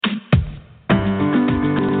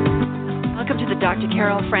Dr.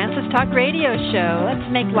 Carol Francis Talk Radio Show. Let's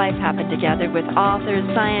make life happen together with authors,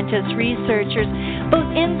 scientists, researchers, both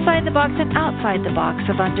inside the box and outside the box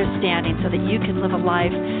of understanding so that you can live a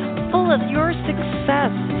life full of your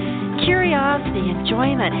success, curiosity,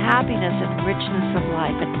 enjoyment, happiness, and richness of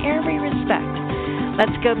life in every respect.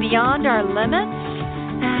 Let's go beyond our limits,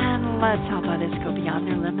 and let's help others go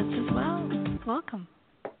beyond their limits as well. Welcome.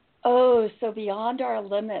 Oh, so beyond our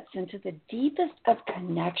limits into the deepest of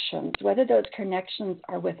connections, whether those connections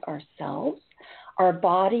are with ourselves, our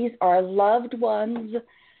bodies, our loved ones,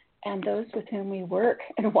 and those with whom we work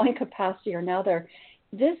in one capacity or another.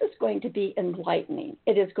 This is going to be enlightening.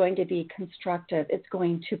 It is going to be constructive. It's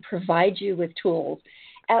going to provide you with tools.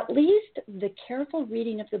 At least the careful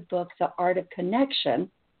reading of the book, The Art of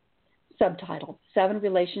Connection, subtitle, 7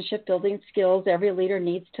 Relationship Building Skills Every Leader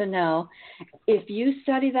Needs to Know. If you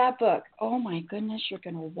study that book, oh my goodness, you're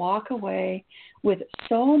going to walk away with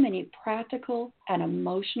so many practical and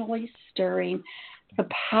emotionally stirring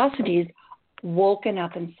capacities woken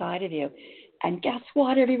up inside of you. And guess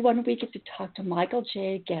what, everyone? We get to talk to Michael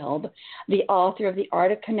J. Gelb, the author of The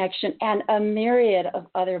Art of Connection and a myriad of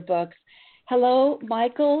other books. Hello,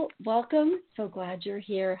 Michael. Welcome. So glad you're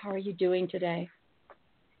here. How are you doing today?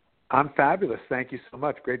 I'm fabulous. Thank you so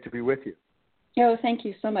much. Great to be with you. Oh, thank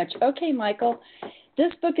you so much. Okay, Michael,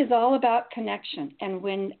 this book is all about connection. And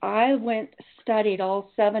when I studied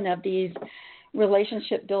all 7 of these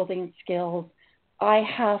relationship building skills, I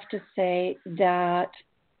have to say that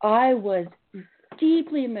I was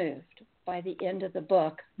deeply moved by the end of the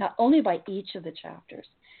book, not only by each of the chapters,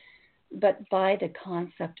 but by the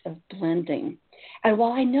concept of blending. And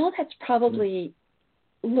while I know that's probably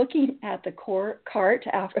looking at the cart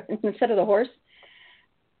instead of the horse,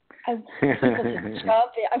 I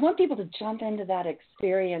want people to jump into that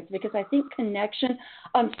experience because I think connection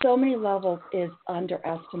on so many levels is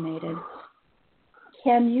underestimated.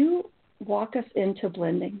 Can you walk us into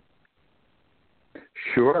blending?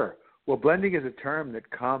 Sure. Well, blending is a term that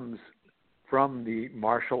comes from the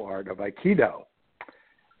martial art of Aikido.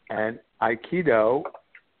 And Aikido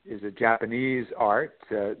is a Japanese art.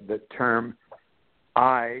 The term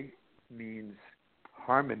I means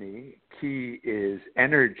harmony, ki is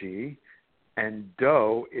energy, and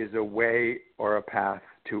do is a way or a path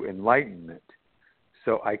to enlightenment.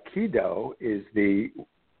 So Aikido is the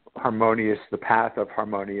path of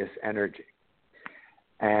harmonious energy.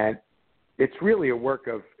 And it's really a work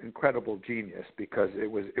of incredible genius because it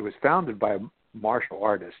was founded by a martial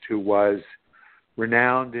artist who was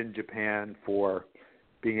renowned in Japan for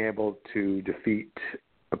being able to defeat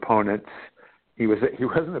opponents. He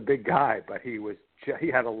wasn't a big guy, but he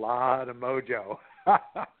had a lot of mojo, a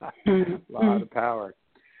lot of power.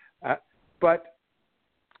 But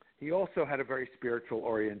he also had a very spiritual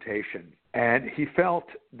orientation, and he felt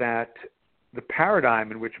that the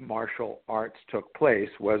paradigm in which martial arts took place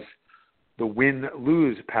was the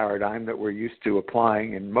win-lose paradigm that we're used to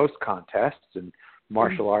applying in most contests, and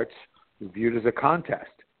martial arts is viewed as a contest.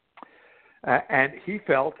 And he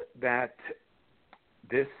felt that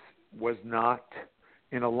this was not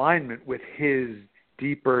in alignment with his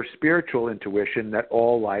deeper spiritual intuition that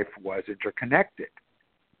all life was interconnected.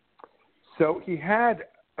 So he had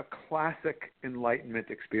a classic enlightenment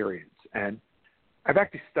experience. And I've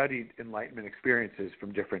actually studied enlightenment experiences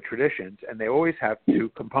from different traditions, and they always have 2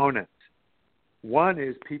 components. One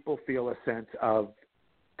is people feel a sense of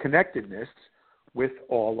connectedness with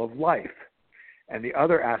all of life. And the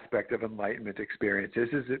other aspect of enlightenment experiences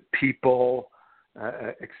is that people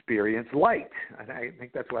experience light. And I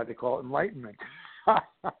think that's why they call it enlightenment.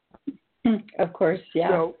 Of course, yeah.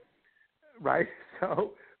 So, right?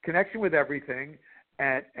 So connection with everything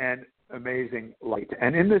and amazing light.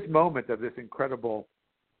 And in this moment of this incredible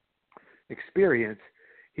experience,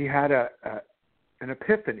 he had an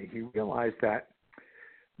epiphany. He realized that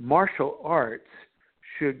martial arts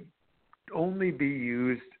should only be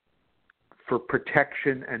used for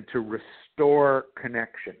protection and to restore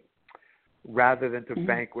connection rather than to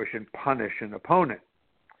vanquish and punish an opponent.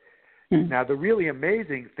 Now, the really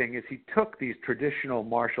amazing thing is he took these traditional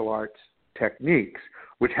martial arts techniques,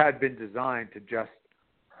 which had been designed to just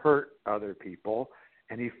hurt other people,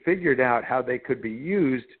 and he figured out how they could be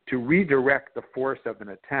used to redirect the force of an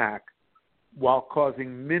attack while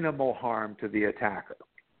causing minimal harm to the attacker.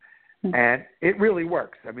 And it really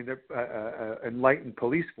works. I mean, the enlightened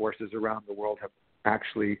police forces around the world have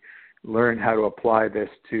actually learned how to apply this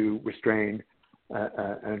to restrain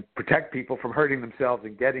and protect people from hurting themselves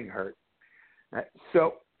and getting hurt.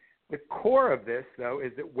 So the core of this, though,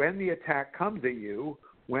 is that when the attack comes at you,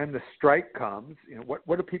 when the strike comes,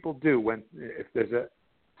 what do people do if there's a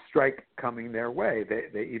strike coming their way?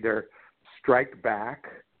 They either strike back,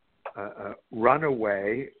 run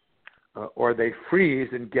away, or they freeze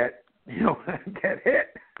and get hit.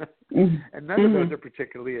 And none of those are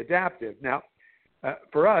particularly adaptive. Now,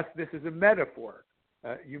 for us, this is a metaphor.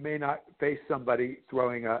 You may not face somebody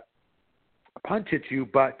throwing a punch at you,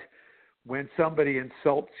 but when somebody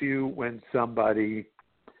insults you, when somebody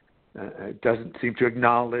doesn't seem to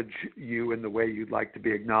acknowledge you in the way you'd like to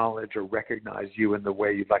be acknowledged or recognize you in the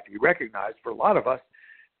way you'd like to be recognized, for a lot of us,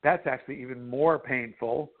 that's actually even more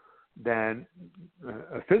painful than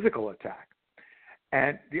a physical attack.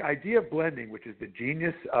 And the idea of blending, which is the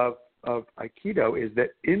genius of Aikido, is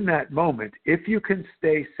that in that moment, if you can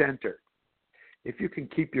stay centered, if you can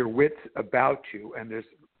keep your wits about you, and there's,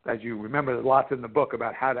 as you remember, there's lots in the book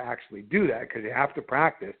about how to actually do that because you have to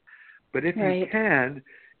practice. But if you can,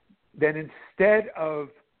 then instead of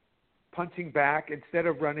punching back, instead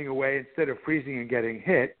of running away, instead of freezing and getting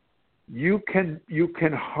hit, you can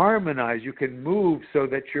harmonize, you can move so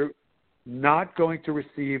that you're not going to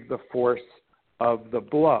receive the force of the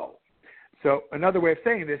blow. So another way of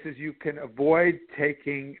saying this is you can avoid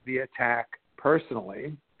taking the attack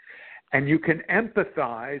personally, and you can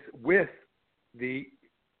empathize with the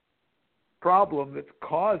problem that's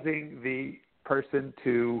causing the person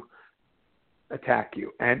to attack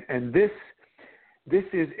you. And this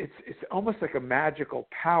is it's almost like a magical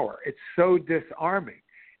power. It's so disarming.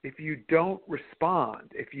 If you don't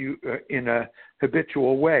respond, if you in a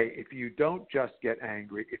habitual way, if you don't just get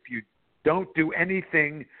angry, if you don't do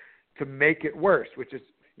anything to make it worse, which is,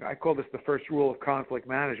 I call this the first rule of conflict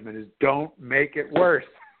management, is don't make it worse.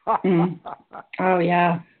 Oh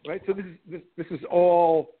yeah. Right. So this is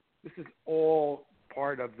all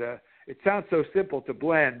part of the. It sounds so simple to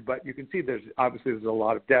blend, but you can see there's a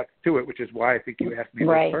lot of depth to it, which is why I think you asked me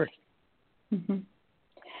this first. Mm-hmm.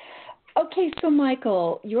 Okay, so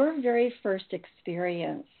Michael, your very first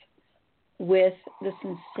experience with the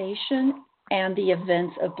sensation and the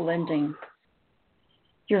events of blending,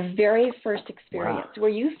 your very first experience, where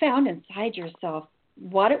you found inside yourself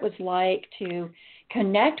what it was like to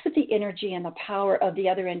connect with the energy and the power of the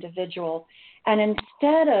other individual, and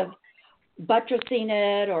instead of buttressing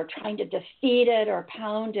it or trying to defeat it or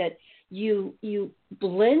pound it, you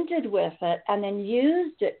blended with it and then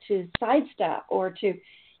used it to sidestep or to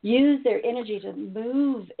use their energy to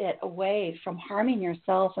move it away from harming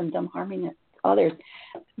yourself and them harming others.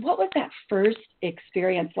 What was that first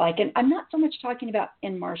experience like? And I'm not so much talking about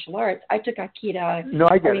in martial arts. I took Aikido. No,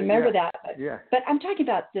 I get remember it. Yeah. that. But I'm talking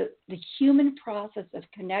about the human process of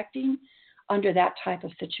connecting under that type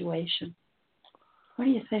of situation. What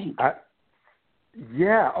do you think? I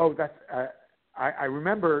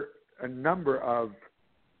remember a number of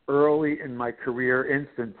early in my career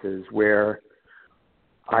instances where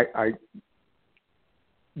I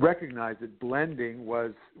recognized that blending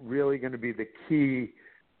was really going to be the key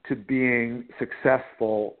to being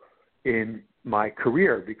successful in my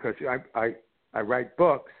career, because I write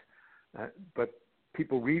books, but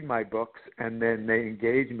people read my books and then they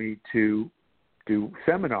engage me to do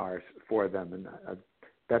seminars for them, and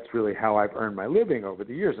that's really how I've earned my living over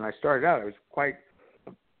the years. And I started out, I was quite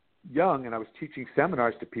young, and I was teaching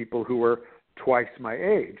seminars to people who were twice my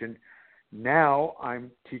age, and now I'm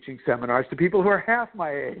teaching seminars to people who are half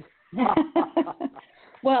my age.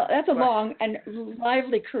 Well, that's a long and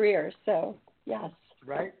lively career, so yes.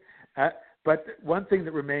 Right. But one thing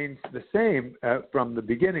that remains the same from the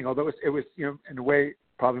beginning, although it was in a way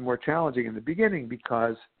probably more challenging in the beginning,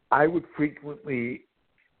 because I would frequently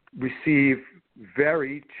receive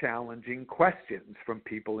very challenging questions from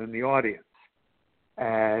people in the audience,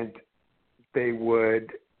 and they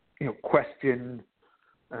would question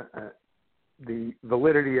the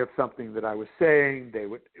validity of something that I was saying. They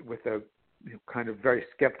would, with a kind of very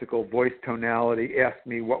skeptical voice tonality, ask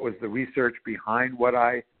me what was the research behind what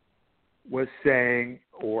I was saying,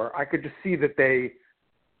 or I could just see that they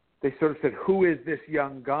sort of said, "Who is this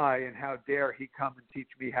young guy, and how dare he come and teach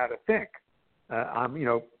me how to think?" I'm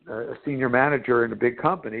a senior manager in a big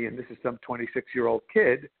company, and this is some 26-year-old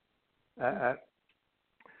kid. But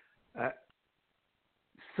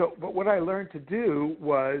what I learned to do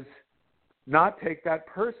was not take that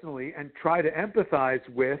personally and try to empathize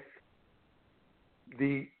with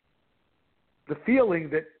the feeling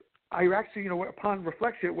that I actually, upon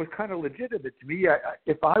reflection, it was kind of legitimate to me.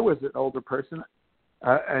 If I was an older person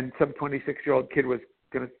and some 26-year-old kid was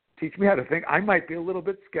going to teach me how to think, I might be a little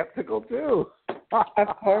bit skeptical too. Of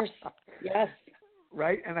course, yes.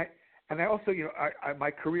 Right, and I also,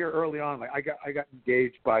 my career early on, I got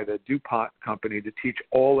engaged by the DuPont company to teach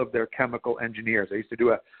all of their chemical engineers. I used to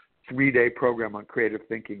do a 3-day program on creative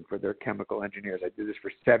thinking for their chemical engineers. I did this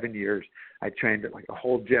for 7 years. I trained like a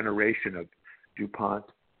whole generation of DuPont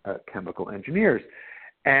chemical engineers.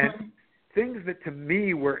 And things that to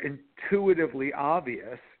me were intuitively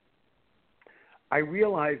obvious, I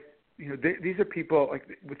realized, these are people like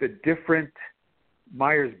with a different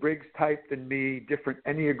Myers-Briggs type than me, different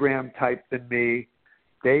Enneagram type than me.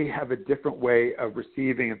 They have a different way of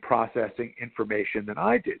receiving and processing information than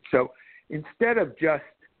I did. So instead of just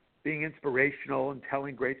being inspirational and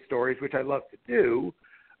telling great stories, which I love to do,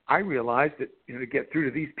 I realized that, to get through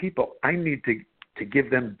to these people, I need to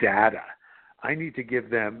give them data. I need to give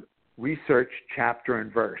them research, chapter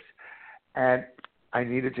and verse. And I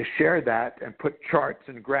needed to share that and put charts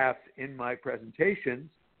and graphs in my presentations,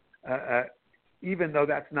 even though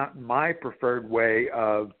that's not my preferred way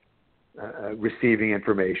of receiving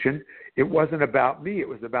information. It wasn't about me. It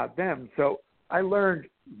was about them. So I learned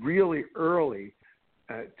really early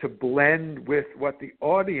to blend with what the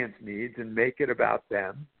audience needs and make it about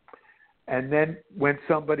them. And then when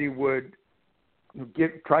somebody would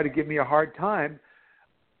try to give me a hard time,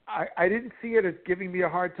 I didn't see it as giving me a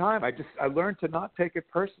hard time. I learned to not take it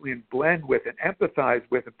personally and blend with and empathize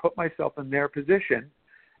with and put myself in their position.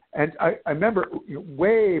 And I remember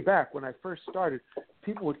way back when I first started,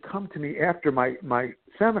 people would come to me after my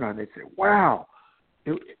seminar and they'd say, wow,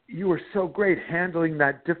 you were so great handling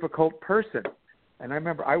that difficult person. And I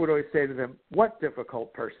remember I would always say to them, what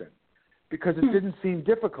difficult person? Because it didn't seem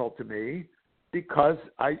difficult to me, because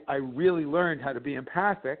I really learned how to be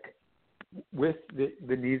empathic with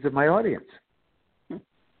the needs of my audience.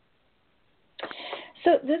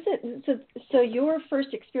 So your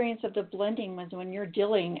first experience of the blending was when you're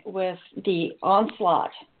dealing with the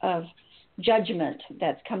onslaught of judgment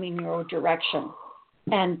that's coming your direction.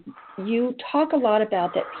 And you talk a lot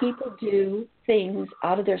about that people do things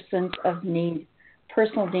out of their sense of need,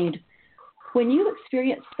 personal need. When you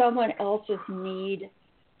experience someone else's need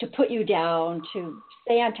to put you down, to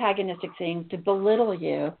say antagonistic things, to belittle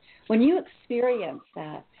you, when you experience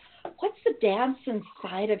that, what's the dance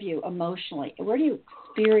inside of you emotionally? Where do you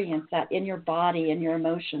experience that in your body and your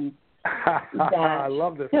emotions? I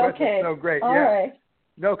love this. Okay. It's so great. All right.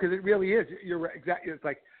 No, because it really is. You're right. Exactly. It's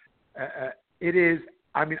like, it is.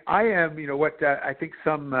 I mean, I am, what I think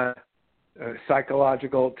some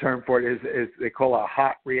psychological term for it is they call a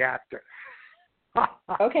hot reactor.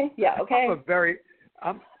 Okay. Yeah. Okay.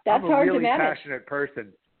 I'm a really passionate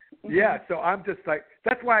person. Mm-hmm. Yeah, so I'm just like,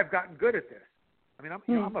 that's why I've gotten good at this. I mean,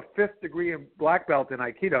 I'm a 5th degree in black belt in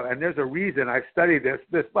Aikido, and there's a reason I've studied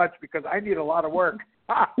this much, because I need a lot of work.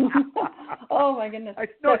 Oh my goodness!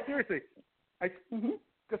 No, seriously.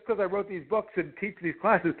 Just because I wrote these books and teach these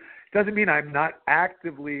classes doesn't mean I'm not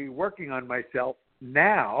actively working on myself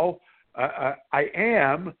now. I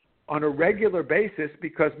am on a regular basis,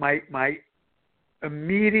 because my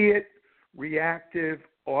immediate reactive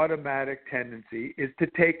automatic tendency is to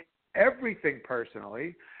take everything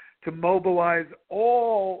personally, to mobilize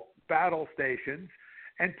all battle stations,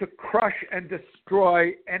 and to crush and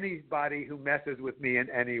destroy anybody who messes with me in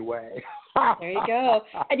any way. There you go.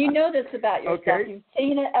 And you know this about yourself. Okay. You've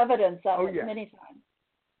seen evidence of it many times.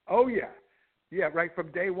 Oh, yeah. Yeah, right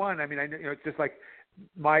from day one. I mean, it's just like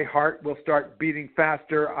my heart will start beating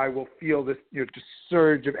faster. I will feel this just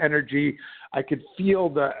surge of energy. I could feel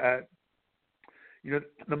the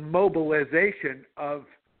mobilization of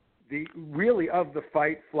the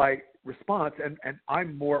fight flight response, and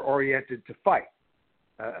I'm more oriented to fight,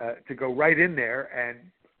 to go right in there and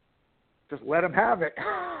just let them have it.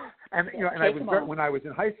 And and I was when I was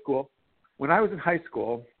in high school. When I was in high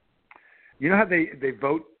school, you know how they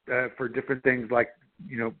vote for different things like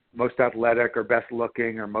most athletic or best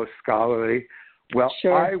looking or most scholarly. Well,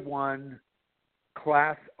 sure. I won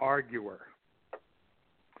class arguer.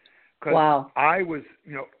 Wow. I was,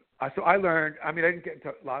 so I learned, I didn't get into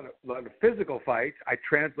a lot of physical fights. I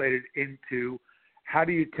translated into how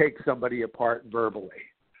do you take somebody apart verbally.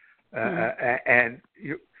 And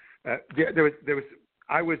I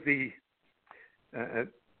was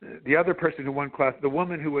the other person who won class, the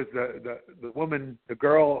woman who was the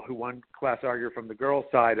girl who won class arguer from the girl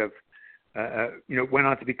side of, went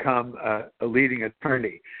on to become a leading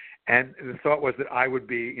attorney. And the thought was that I would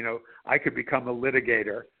be, I could become a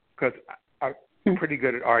litigator, because I'm pretty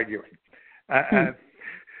good at arguing.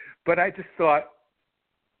 But I just thought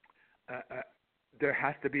there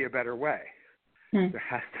has to be a better way. There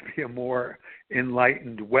has to be a more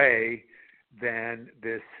enlightened way than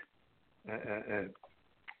this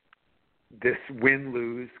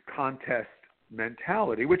win-lose contest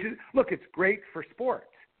mentality, which is, look, it's great for sports,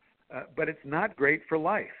 but it's not great for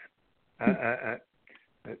life. And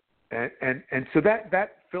so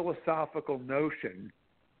that philosophical notion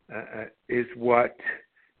is what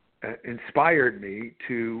inspired me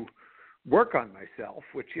to work on myself,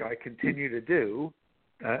 which I continue to do.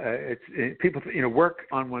 People, work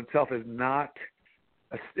on oneself is not.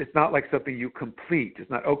 It's not like something you complete.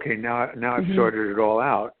 It's not okay. Now I've sorted it all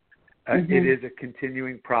out. It is a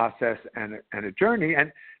continuing process and a journey,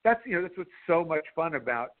 and that's what's so much fun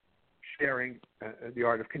about sharing the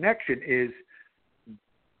art of connection. Is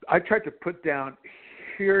I tried to put down,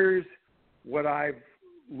 here's what I've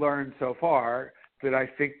learned so far that I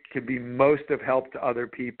think can be most of help to other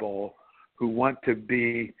people who want to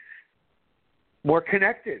be more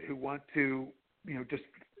connected, who want to, just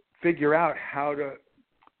figure out how to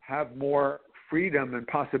have more freedom and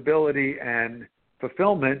possibility and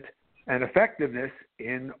fulfillment and effectiveness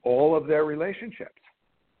in all of their relationships.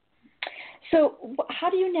 So how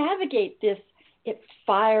do you navigate this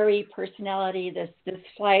fiery personality, this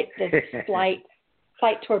flight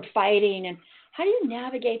toward fighting, and how do you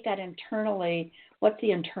navigate that internally? What's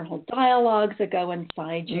the internal dialogues that go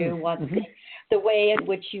inside you? What's the way in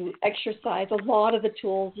which you exercise a lot of the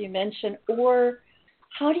tools you mentioned? Or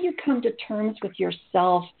how do you come to terms with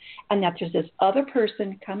yourself and that there's this other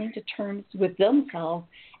person coming to terms with themselves,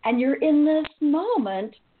 and you're in this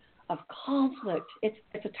moment of conflict? It's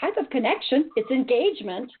a type of connection. It's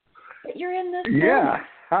engagement, but you're in this moment.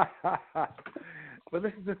 Well,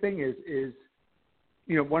 this is the thing is,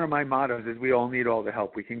 one of my mottos is we all need all the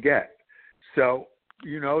help we can get. So,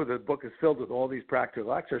 the book is filled with all these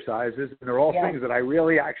practical exercises, and they're all things that I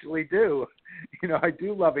really actually do. I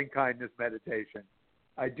do loving kindness meditation.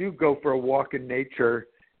 I do go for a walk in nature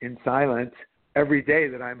in silence every day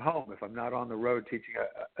that I'm home. If I'm not on the road teaching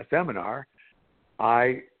a seminar,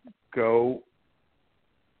 I go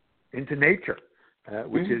into nature,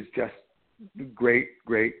 which is just great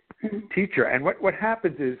teacher. And what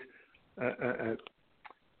happens is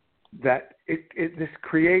that this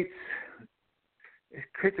creates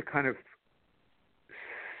a kind of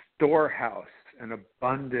storehouse, an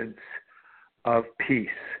abundance of peace.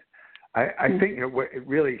 I think it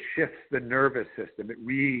really shifts the nervous system. It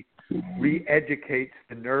re-educates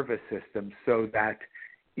the nervous system so that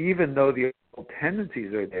even though the old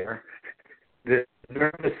tendencies are there, the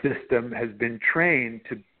nervous system has been trained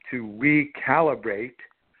to recalibrate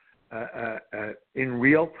in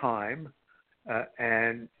real time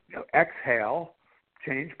and exhale,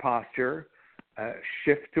 change posture,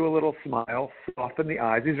 shift to a little smile, soften the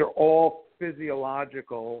eyes. These are all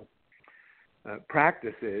physiological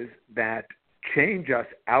practices that change us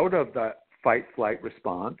out of the fight-flight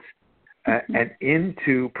response and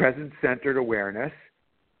into present-centered awareness,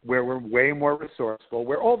 where we're way more resourceful,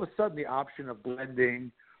 where all of a sudden the option of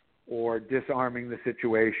blending or disarming the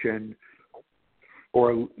situation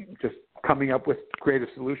or just coming up with creative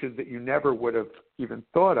solutions that you never would have even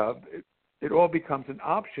thought of, it all becomes an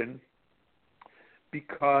option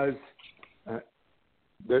because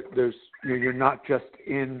there's you're not just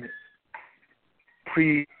in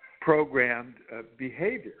pre-programmed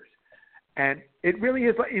behaviors. And it really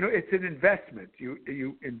is like, it's an investment.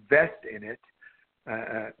 You invest in it.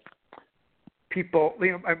 People,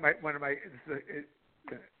 one of my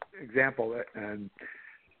example,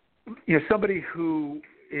 somebody who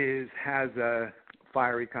has a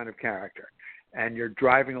fiery kind of character, and you're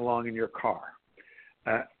driving along in your car,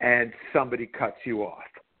 and somebody cuts you off.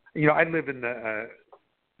 I live in the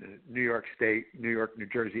New York State, New York, New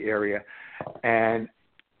Jersey area, and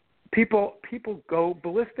people go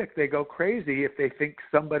ballistic. They go crazy if they think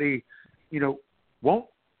somebody, won't,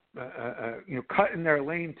 cut in their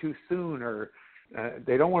lane too soon, or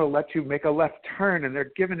they don't want to let you make a left turn, and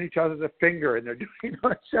they're giving each other the finger, and they're doing,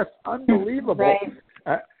 it's just unbelievable.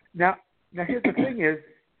 Right. Now here's the thing is,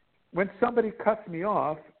 when somebody cuts me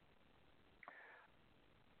off,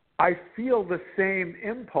 I feel the same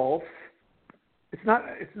impulse. It's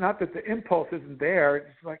not that the impulse isn't there.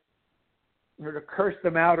 It's like to curse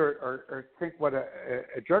them out or think what a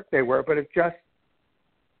jerk they were, but it's just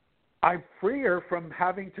I'm freer from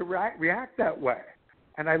having to react that way.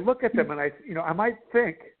 And I look at them and I might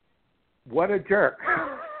think, what a jerk.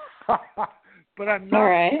 But I'm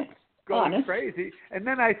not going honest. Crazy. And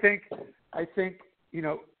then I think,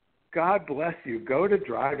 God bless you, go to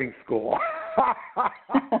driving school.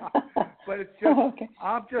 But it's just,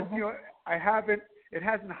 I'm just, it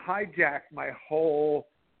hasn't hijacked my whole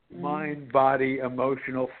mind, body,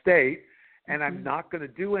 emotional state. And I'm not going to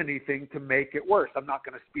do anything to make it worse. I'm not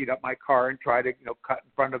going to speed up my car and try to, cut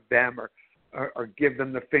in front of them or give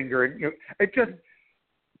them the finger. And it just,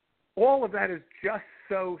 all of that is just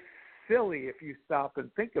so silly if you stop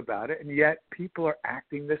and think about it. And yet people are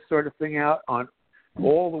acting this sort of thing out on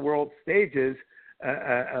all the world stages,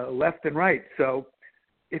 left and right. So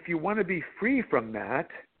if you want to be free from that,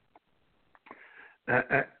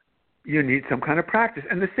 you need some kind of practice.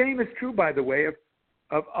 And the same is true, by the way,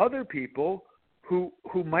 of other people who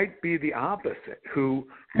might be the opposite, who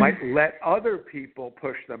might let other people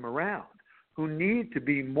push them around, who need to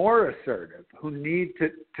be more assertive, who need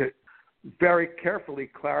to very carefully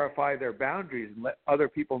clarify their boundaries and let other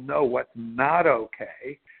people know what's not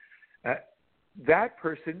okay. That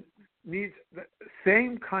person needs the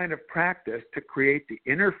same kind of practice to create the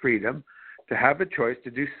inner freedom to have a choice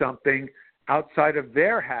to do something outside of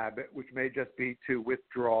their habit, which may just be to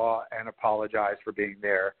withdraw and apologize for being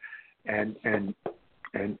there and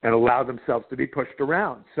allow themselves to be pushed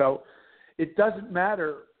around. So it doesn't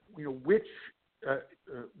matter, which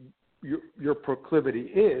your proclivity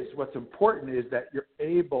is. What's important is that you're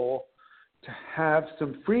able to have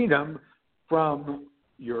some freedom from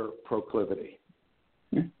your proclivity.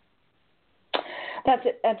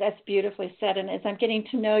 That's beautifully said. And as I'm getting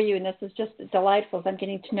to know you, and this is just delightful, as I'm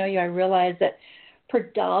getting to know you, I realize that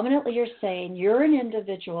predominantly you're saying you're an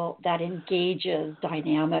individual that engages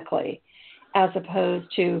dynamically as opposed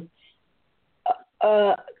to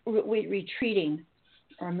retreating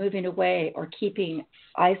or moving away or keeping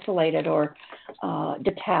isolated or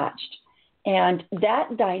detached. And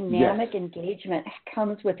that dynamic engagement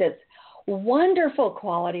comes with its wonderful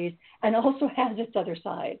qualities and also has its other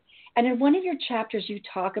side. And in one of your chapters, you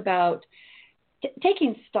talk about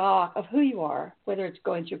taking stock of who you are, whether it's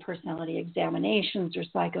going through personality examinations or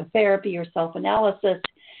psychotherapy or self-analysis.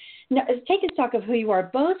 Now, taking stock of who you are,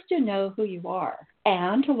 both to know who you are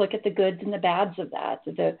and to look at the goods and the bads of that,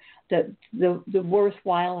 the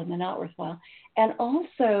worthwhile and the not worthwhile, and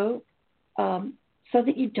also so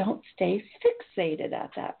that you don't stay fixated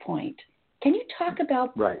at that point. Can you talk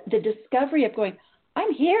about the discovery of going,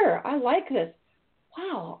 I'm here, I like this.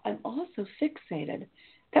 Wow, I'm also fixated.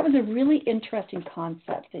 That was a really interesting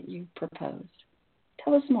concept that you proposed.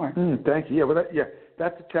 Tell us more. Thank you.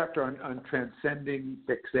 That's a chapter on transcending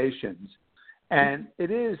fixations. And it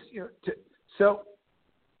is, so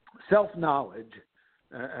self-knowledge,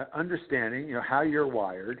 understanding, how you're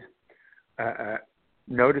wired,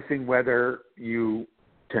 noticing whether you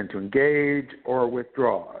tend to engage or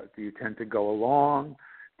withdraw. Do you tend to go along?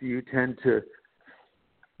 Do you tend to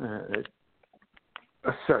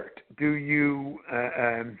assert? Do you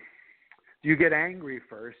get angry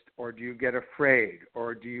first, or do you get afraid,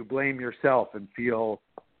 or do you blame yourself and feel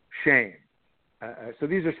shame? So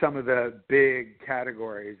these are some of the big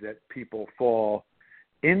categories that people fall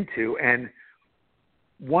into, and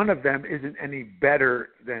one of them isn't any better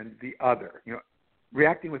than the other.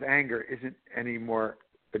 Reacting with anger isn't any more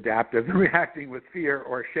adaptive than reacting with fear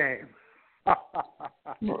or shame.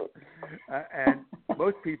 And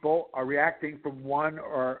most people are reacting from one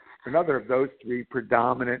or another of those three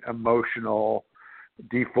predominant emotional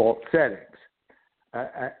default settings.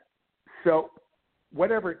 So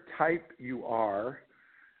whatever type you are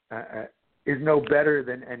is no better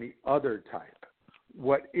than any other type.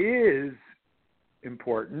 What is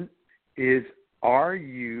important is, are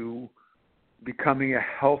you becoming a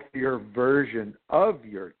healthier version of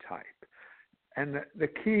your type? And the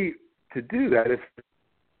key to do that is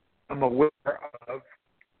I'm aware of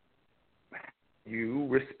you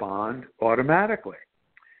respond automatically.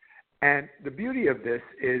 And the beauty of this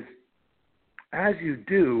is, as you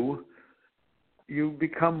do, you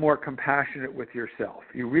become more compassionate with yourself.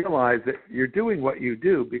 You realize that you're doing what you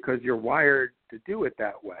do because you're wired to do it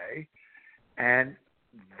that way. And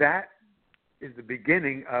that is the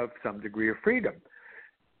beginning of some degree of freedom.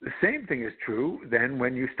 The same thing is true then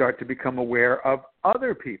when you start to become aware of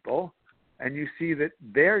other people and you see that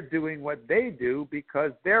they're doing what they do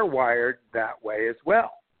because they're wired that way as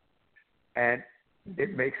well. And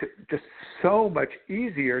it makes it just so much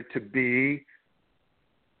easier to be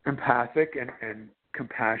empathic and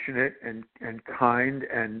compassionate and kind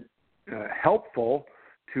and helpful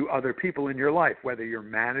to other people in your life, whether you're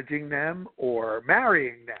managing them or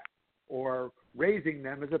marrying them or raising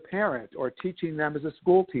them as a parent or teaching them as a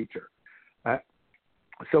school teacher.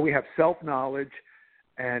 So we have self-knowledge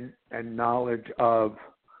and knowledge of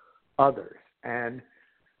others. And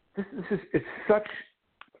it's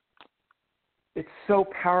so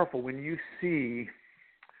powerful when you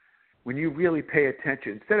really pay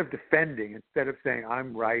attention, instead of defending, instead of saying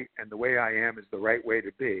I'm right and the way I am is the right way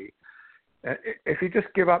to be. If you just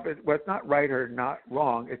give up, well, it's not right or not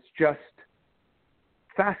wrong, it's just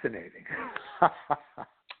fascinating.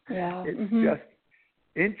 It's just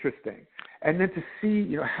interesting. And then to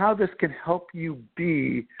see, how this can help you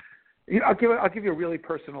be. I'll give you a really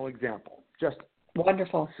personal example. Just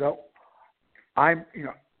wonderful. So, a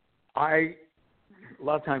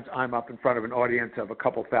lot of times I'm up in front of an audience of a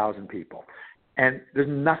couple thousand people, and there's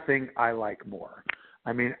nothing I like more.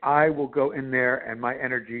 I mean, I will go in there and my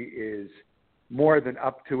energy is more than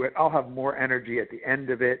up to it. I'll have more energy at the end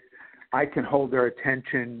of it. I can hold their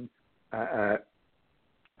attention, the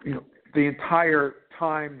entire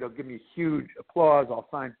time. They'll give me huge applause. I'll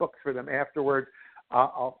sign books for them afterwards.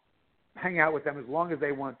 I'll hang out with them as long as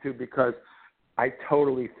they want to because I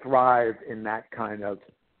totally thrive in that kind of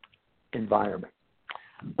environment.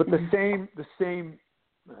 But the same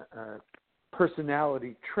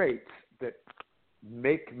personality traits that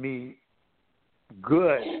make me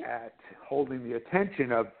good at holding the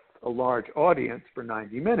attention of a large audience for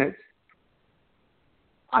 90 minutes,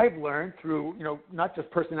 I've learned through, not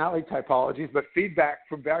just personality typologies, but feedback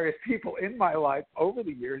from various people in my life over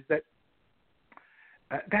the years that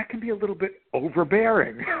that can be a little bit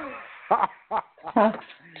overbearing.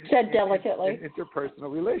 Said delicately. In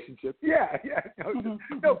interpersonal relationships. Yeah.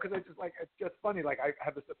 No, because it's just funny. Like I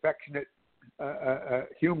have this affectionate,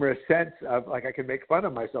 humorous sense of like I can make fun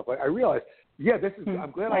of myself. Like I realize,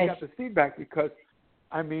 I'm glad I got this feedback because,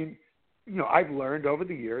 I mean, I've learned over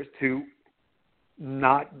the years to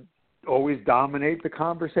not always dominate the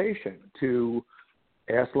conversation, to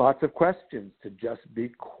ask lots of questions, to just be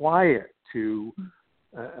quiet, to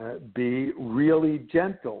be really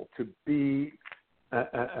gentle, to be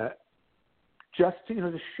just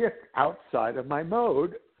to shift outside of my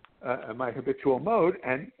mode, my habitual mode,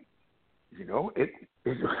 and it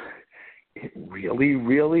really,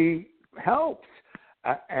 really helps.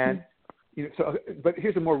 And so, but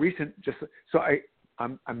here's a more recent.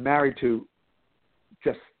 I'm married to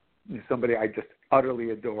just somebody I just utterly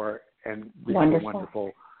adore, and we have a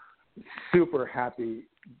wonderful, super happy,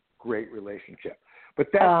 great relationship. But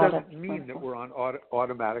that doesn't mean that we're on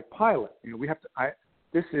automatic pilot. We have to.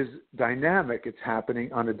 This is dynamic. It's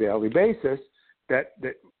happening on a daily basis. That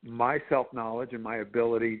my self-knowledge and my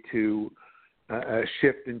ability to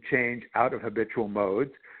shift and change out of habitual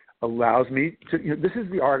modes allows me to. This is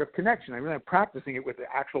the art of connection. I'm really practicing it with the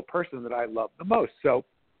actual person that I love the most. So,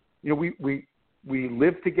 we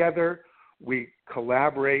live together. We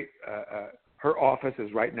collaborate. Her office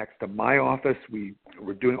is right next to my office.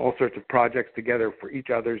 We're doing all sorts of projects together for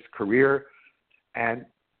each other's career. And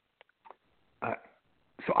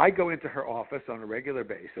so I go into her office on a regular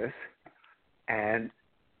basis, and,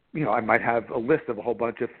 I might have a list of a whole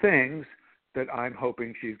bunch of things that I'm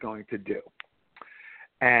hoping she's going to do.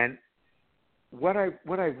 And what I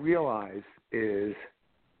realize is,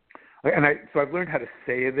 so I've learned how to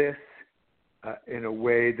say this in a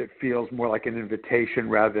way that feels more like an invitation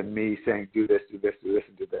rather than me saying, do this, do this, do this,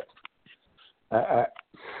 and do this.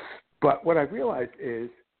 But what I've realized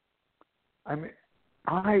is,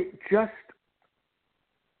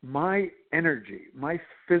 my energy, my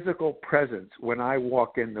physical presence when I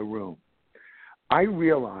walk in the room, I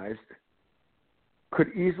realized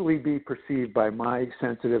could easily be perceived by my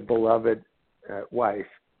sensitive, beloved wife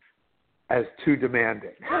as too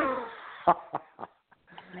demanding.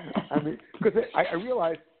 Because I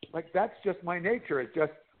realized, that's just my nature. It's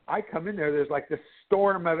just, I come in there, there's this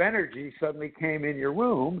storm of energy suddenly came in your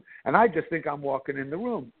room, and I just think I'm walking in the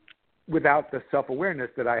room without the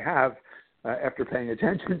self-awareness that I have after paying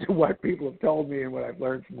attention to what people have told me and what I've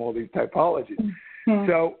learned from all these typologies. Mm-hmm.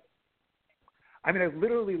 So, I've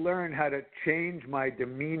literally learned how to change my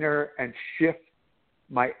demeanor and shift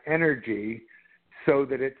my energy so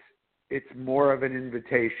that it's more of an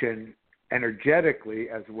invitation energetically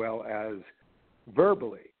as well as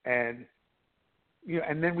verbally. And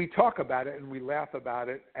and then we talk about it and we laugh about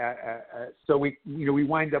it. So we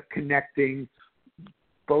wind up connecting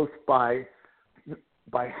both by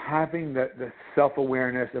having the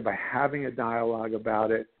self-awareness and by having a dialogue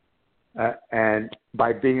about it, and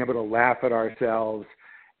by being able to laugh at ourselves.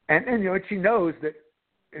 And she knows that.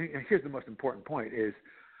 And here's the most important point: is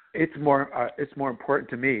it's more important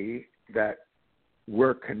to me that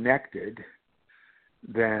we're connected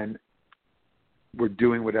than we're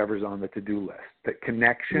doing whatever's on the to-do list. That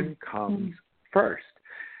connection comes first.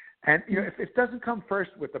 And if it doesn't come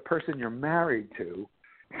first with the person you're married to,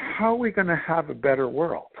 how are we going to have a better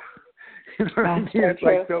world? You know what I mean? It's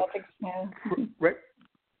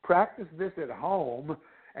practice this at home,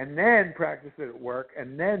 and then practice it at work,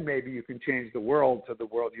 and then maybe you can change the world to the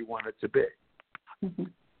world you want it to be. Mm-hmm.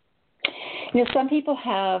 Some people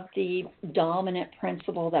have the dominant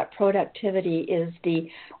principle that productivity is the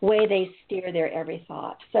way they steer their every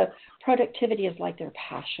thought. So productivity is like their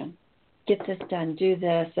passion. Get this done, do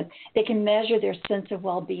this. And they can measure their sense of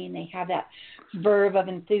well-being. They have that verve of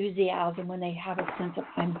enthusiasm when they have a sense of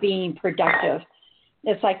I'm being productive.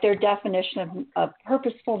 It's like their definition of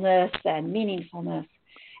purposefulness and meaningfulness.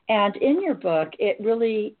 And in your book, it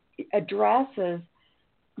really addresses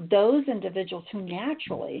those individuals who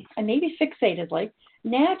naturally, and maybe fixatedly,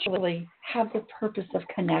 naturally have the purpose of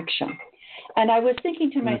connection. And I was thinking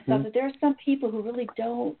to myself that there are some people who really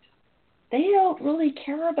don't really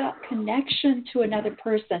care about connection to another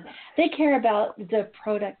person. They care about the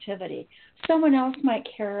productivity. Someone else might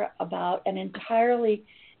care about an entirely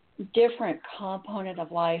different component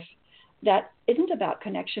of life that isn't about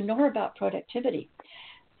connection nor about productivity.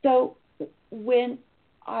 So when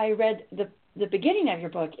I read the beginning of your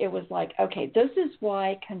book, it was like, okay, this is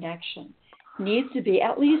why connection needs to be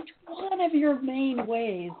at least one of your main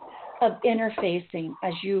ways of interfacing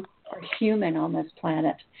as you are human on this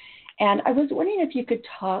planet. And I was wondering if you could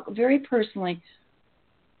talk very personally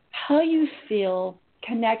how you feel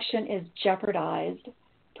connection is jeopardized,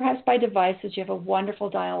 perhaps by devices. You have a wonderful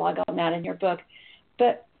dialogue on that in your book,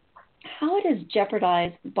 but how it is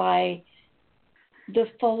jeopardized by the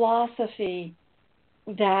philosophy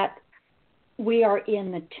that we are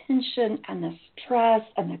in the tension and the stress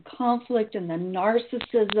and the conflict and the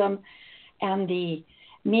narcissism and the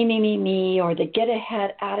me, or the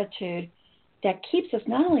get-ahead attitude that keeps us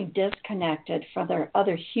not only disconnected from our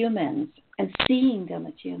other humans and seeing them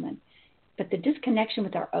as human, but the disconnection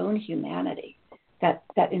with our own humanity, that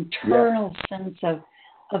internal sense of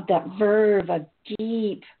that verve of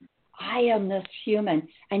deep, I am this human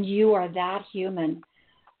and you are that human.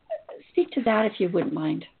 Speak to that if you wouldn't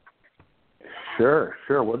mind. Sure.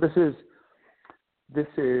 Well, this is the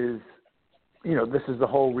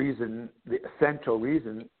whole reason, the essential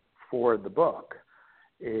reason for the book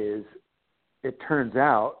is it turns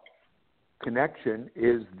out connection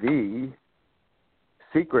is the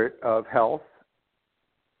secret of health,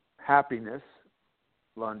 happiness,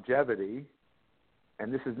 longevity,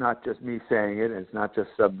 and this is not just me saying it, and it's not just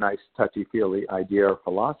some nice touchy-feely idea or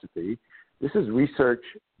philosophy. This is research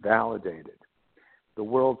validated. The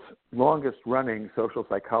world's longest-running social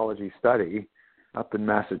psychology study up in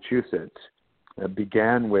Massachusetts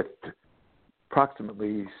began with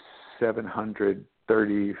approximately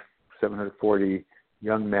 740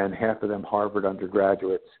 young men, half of them Harvard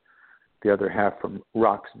undergraduates, the other half from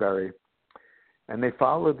Roxbury. And they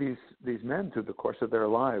followed these men through the course of their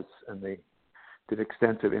lives, and they did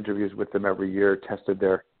extensive interviews with them every year, tested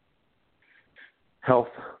their health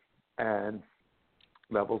and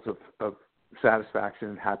levels of satisfaction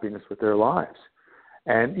and happiness with their lives.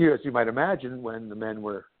 And as you might imagine, when the men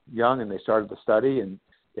were young and they started the study and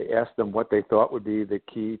they asked them what they thought would be the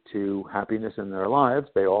key to happiness in their lives,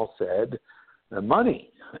 they all said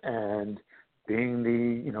money and being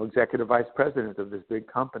the executive vice president of this big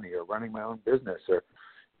company or running my own business or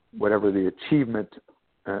whatever the achievement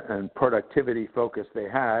and productivity focus they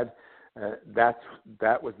had,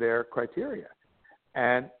 that was their criteria.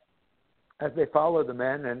 And as they followed the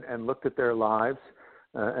men and looked at their lives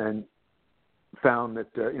and found that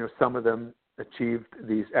some of them achieved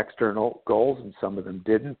these external goals and some of them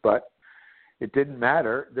didn't, but it didn't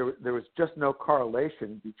matter. There was just no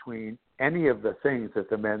correlation between any of the things that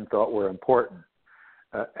the men thought were important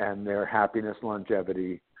and their happiness,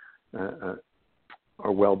 longevity, or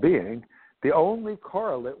well-being. The only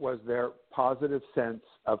correlate was their positive sense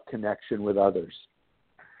of connection with others.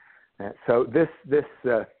 So it's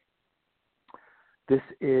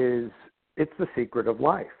the secret of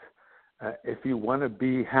life. If you want to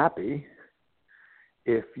be happy,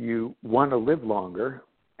 if you want to live longer,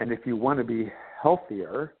 and if you want to be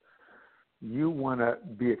healthier, you want to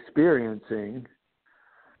be experiencing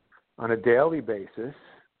on a daily basis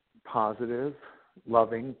positive,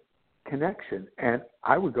 loving connection. And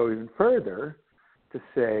I would go even further to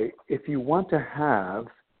say, if you want to have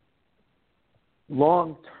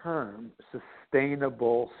long-term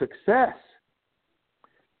sustainable success,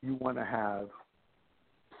 you want to have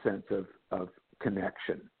a sense of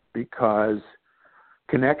connection, because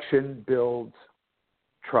connection builds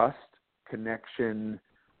trust, connection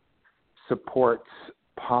supports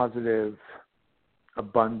positive,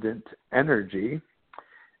 abundant energy,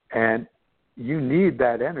 and you need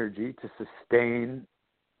that energy to sustain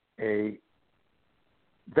a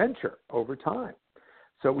venture over time.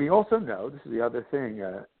 So we also know, this is the other thing,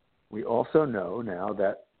 we also know now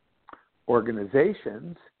that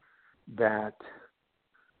organizations that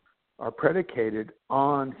are predicated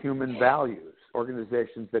on human values,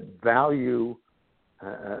 organizations that value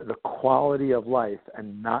the quality of life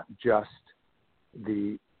and not just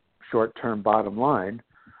the short-term bottom line,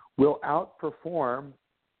 will outperform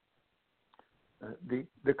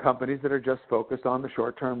the companies that are just focused on the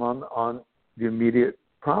short term, on the immediate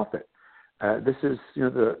profit. This is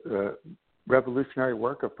the revolutionary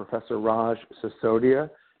work of Professor Raj Sisodia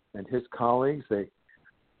and his colleagues. They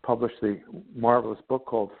published the marvelous book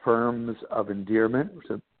called Firms of Endearment.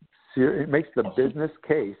 It makes the business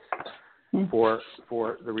case for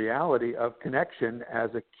the reality of connection as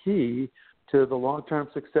a key to the long-term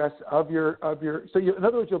success of your. So in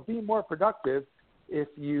other words, you'll be more productive if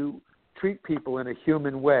you treat people in a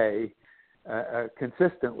human way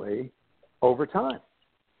consistently over time.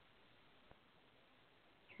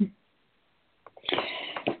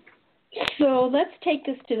 So let's take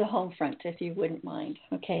this to the home front, if you wouldn't mind.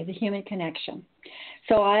 Okay, the human connection.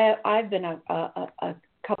 So I've been a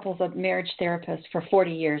couples of marriage therapist for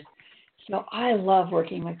 40 years. So I love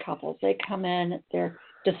working with couples. They come in, they're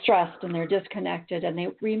distressed and they're disconnected, and they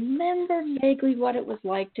remember vaguely what it was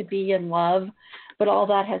like to be in love, but all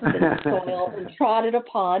that has been soiled and trodden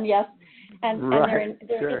upon. Yes. And they're in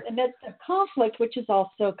the midst of conflict, which is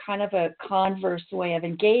also kind of a converse way of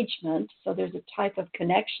engagement. So there's a type of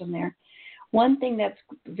connection there. One thing that's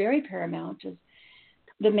very paramount is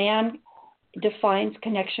the man defines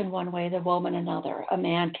connection one way, the woman another. A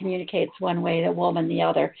man communicates one way, the woman the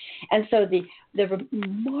other. And so the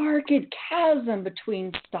marked chasm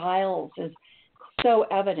between styles is so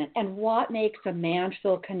evident. And what makes a man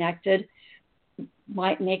feel connected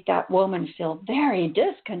might make that woman feel very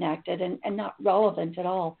disconnected and not relevant at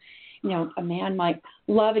all. You know, a man might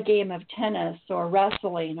love a game of tennis or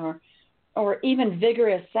wrestling or even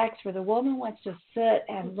vigorous sex, where the woman wants to sit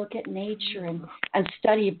and look at nature and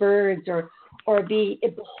study birds or be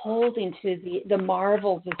beholden to the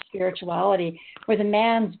marvels of spirituality, where the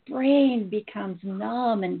man's brain becomes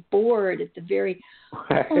numb and bored at the very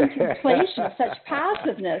contemplation of such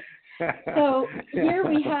passiveness. So here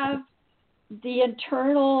we have the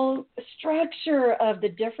internal structure of the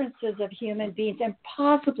differences of human beings and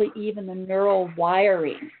possibly even the neural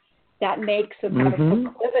wiring that makes a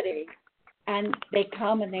proclivity. And they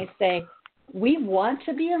come and they say, we want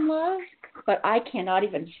to be in love, but I cannot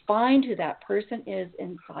even find who that person is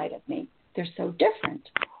inside of me. They're so different.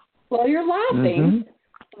 Well, you're laughing.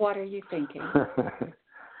 What are you thinking?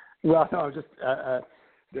 Well, no, just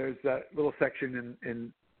there's a little section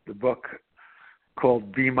in the book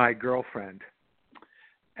called "Be My Girlfriend,"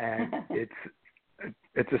 and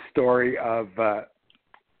it's a story of that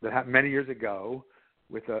happened many years ago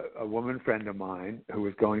with a woman friend of mine who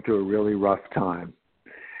was going through a really rough time,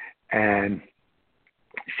 and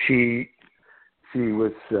she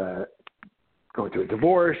was going through a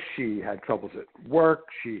divorce. She had troubles at work.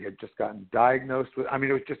 She had just gotten diagnosed with. I mean,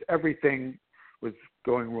 it was just everything was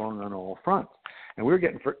going wrong on all fronts. And we were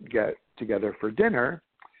get together for dinner,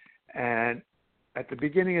 and at the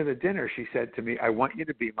beginning of the dinner, she said to me, "I want you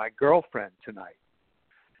to be my girlfriend tonight."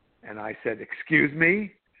 And I said, "Excuse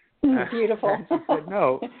me?" Beautiful. And she said,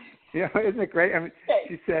 "No." Yeah, isn't it great? I mean,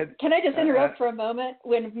 she said. Can I just interrupt for a moment?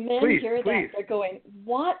 When men hear that, please. they're going,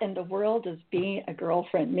 "What in the world does being a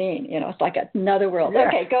girlfriend mean?" You know, it's like another world. Yeah.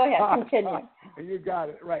 Okay, go ahead, continue. You got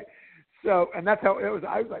it right. So, and that's how it was.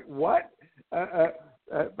 I was like, "What?"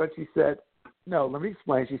 But she said, "No, let me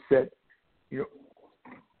explain." She said, "You know,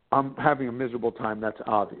 I'm having a miserable time. That's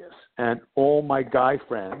obvious. And all my guy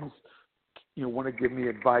friends, want to give me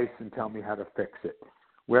advice and tell me how to fix it.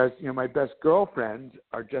 Whereas, my best girlfriends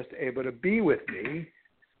are just able to be with me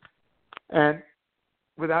and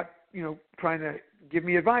without, trying to give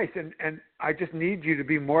me advice. And I just need you to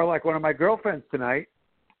be more like one of my girlfriends tonight.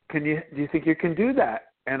 Do you think you can do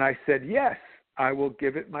that?" And I said, "Yes, I will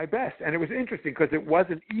give it my best." And it was interesting because it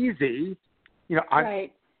wasn't easy.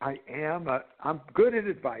 Right. I'm good at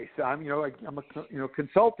advice. I'm a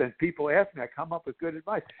consultant. People ask me, I come up with good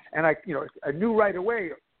advice. And I knew right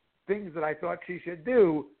away things that I thought she should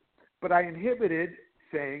do, but I inhibited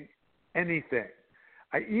saying anything.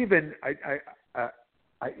 I even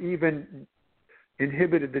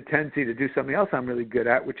inhibited the tendency to do something else I'm really good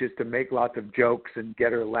at, which is to make lots of jokes and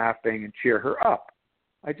get her laughing and cheer her up.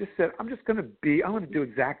 I just said, I'm going to do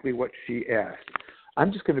exactly what she asked.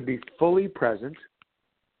 I'm just going to be fully present,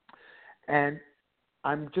 and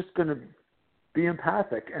I'm just going to be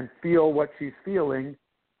empathic and feel what she's feeling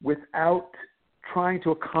without trying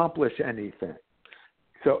to accomplish anything.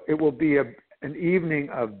 So it will be an evening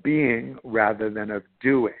of being rather than of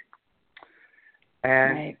doing.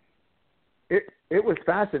 And right. It was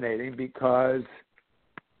fascinating because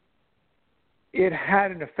it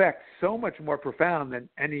had an effect so much more profound than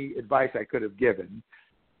any advice I could have given.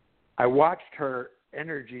 I watched her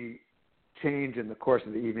energy change in the course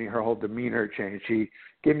of the evening, her whole demeanor changed. She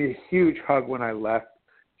gave me a huge hug when I left.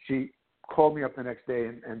 She called me up the next day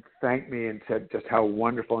and thanked me and said just how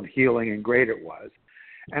wonderful and healing and great it was.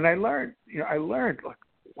 And I learned, like,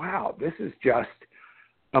 wow, this is just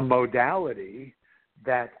a modality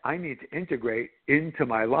that I need to integrate into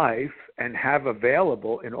my life and have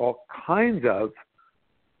available in all kinds of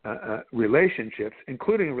relationships,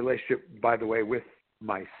 including a relationship, by the way, with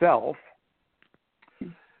myself.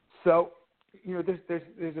 So,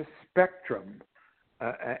 there's a spectrum,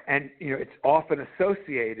 and it's often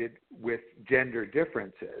associated with gender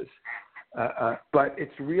differences. But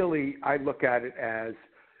it's really, I look at it as,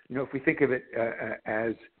 if we think of it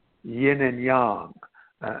as yin and yang,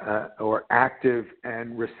 or active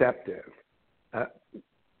and receptive,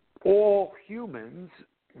 all humans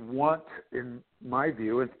want, in my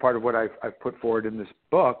view, it's part of what I've put forward in this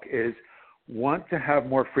book, is want to have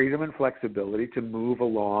more freedom and flexibility to move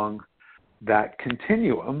along that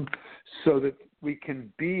continuum so that we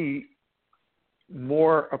can be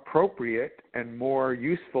more appropriate and more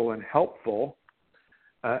useful and helpful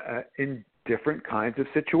in different kinds of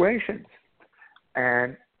situations.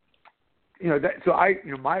 And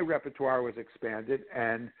my repertoire was expanded,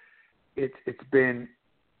 and it's been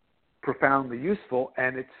profoundly useful,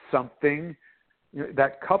 and it's something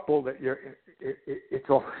that couple that it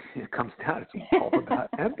comes down. It's all about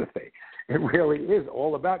empathy. It really is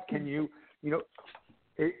all about, can you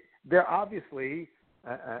there obviously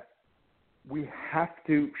we have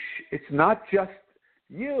to. It's not just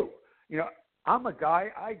you. I'm a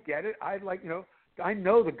guy. I get it. I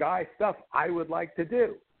know the guy stuff I would like to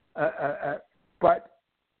do. But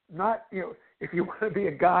not, if you want to be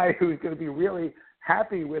a guy who's going to be really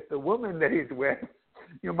happy with the woman that he's with,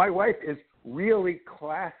 my wife is really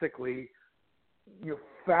classically,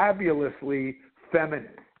 fabulously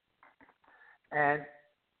feminine. And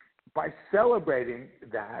by celebrating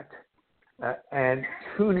that and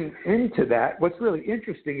tuning into that, what's really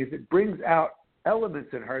interesting is it brings out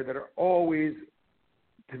elements in her that are always,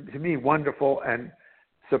 to me, wonderful and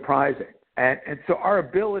surprising. And so our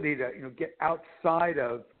ability to get outside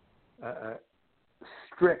of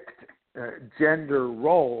strict gender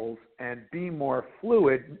roles and be more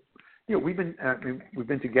fluid. We've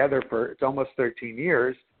been together for it's almost 13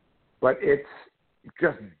 years, but it's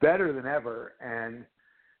just better than ever. And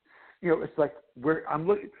it's like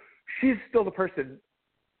she's still the person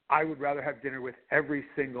I would rather have dinner with every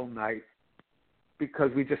single night, because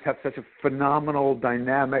we just have such a phenomenal,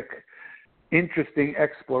 dynamic, interesting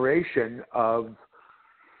exploration of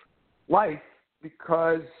life,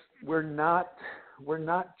 because we're not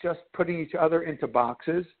just putting each other into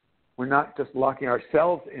boxes. We're not just locking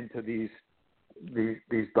ourselves into these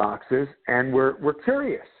boxes, and we're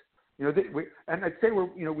curious. And I'd say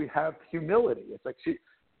we have humility. It's like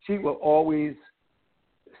she will always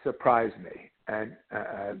surprise me, and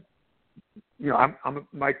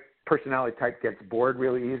my personality type gets bored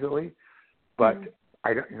really easily, but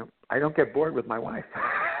I don't get bored with my wife.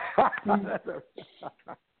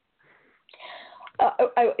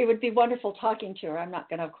 It would be wonderful talking to her. I'm not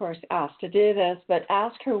going to, of course, ask to do this, but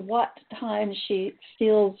ask her what time she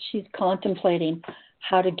feels she's contemplating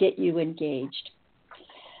how to get you engaged.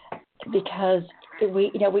 Because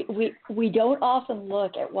we don't often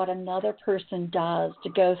look at what another person does to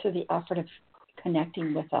go through the effort of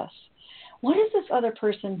connecting with us. What is this other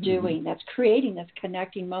person doing that's creating this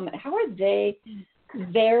connecting moment? How are they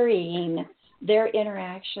varying their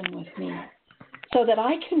interaction with me so that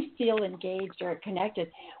I can feel engaged or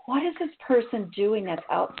connected? What is this person doing that's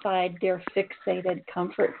outside their fixated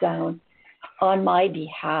comfort zone on my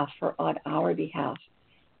behalf or on our behalf?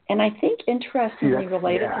 And I think interestingly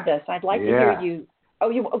related to this, I'd like to hear you.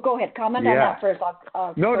 Go ahead. Comment on that first.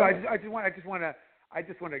 I just want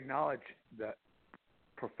to acknowledge the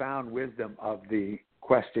profound wisdom of the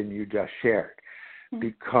question you just shared,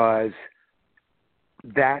 because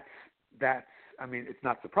that's it's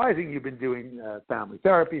not surprising you've been doing family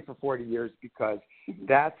therapy for 40 years, because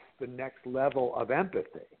that's the next level of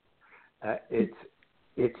empathy.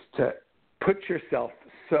 It's to put yourself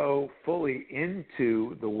so fully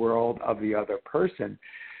into the world of the other person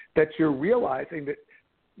that you're realizing that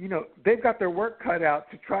they've got their work cut out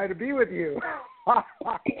to try to be with you.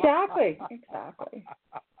 Exactly.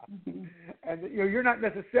 And you're not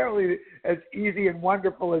necessarily as easy and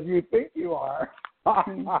wonderful as you think you are.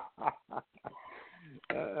 And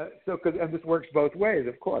this works both ways,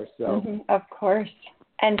 of course. So of course.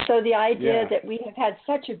 And so the idea that we have had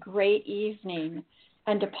such a great evening,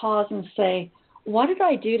 and to pause and say, what did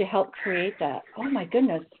I do to help create that? Oh my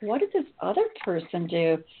goodness, what did this other person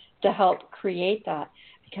do to help create that?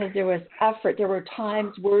 Because there was effort. There were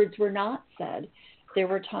times words were not said. There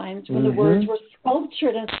were times when the words were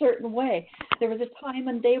sculptured in a certain way. There was a time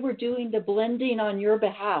when they were doing the blending on your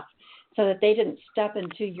behalf so that they didn't step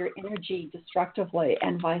into your energy destructively,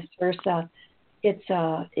 and vice versa.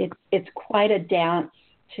 It's quite a dance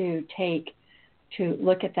to take to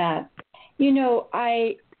look at that. You know,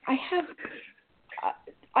 I'm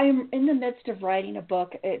in the midst of writing a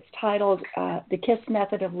book. It's titled The KISS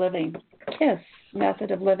Method of Living. KISS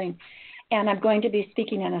Method of Living. And I'm going to be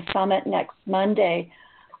speaking in a summit next Monday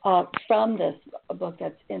from this book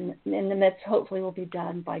that's in the midst, hopefully will be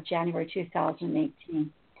done by January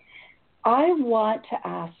 2018. I want to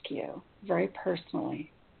ask you very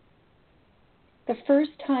personally, the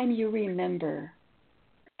first time you remember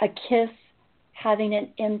a kiss having an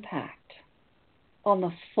impact on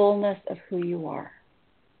the fullness of who you are.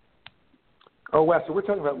 Oh, wow. So we're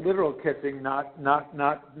talking about literal kissing, not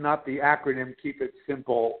the acronym Keep It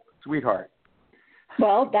Simple, Sweetheart.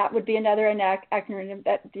 Well, that would be another acronym.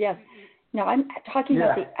 Yes. No, I'm talking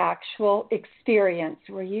about the actual experience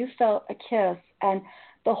where you felt a kiss and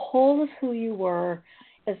the whole of who you were,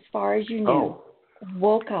 as far as you knew,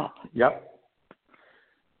 woke up. Yep.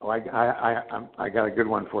 Oh, I got a good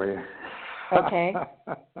one for you. Okay.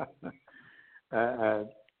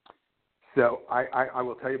 So I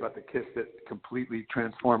will tell you about the kiss that completely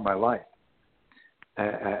transformed my life.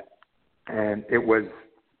 And it was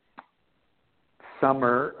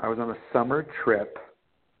summer. I was on a summer trip,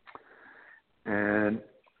 and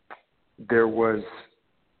there was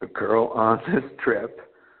a girl on this trip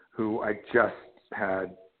who I just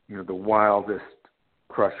had, the wildest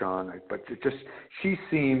crush on. But she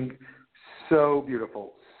seemed so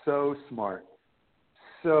beautiful, so smart,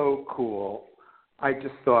 so cool. I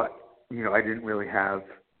just thought, I didn't really have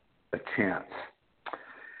a chance.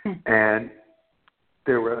 And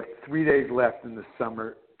there were 3 days left in the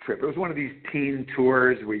summer trip. It was one of these teen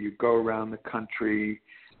tours where you go around the country.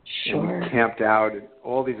 Sure. And we camped out at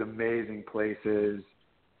all these amazing places.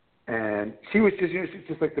 And she was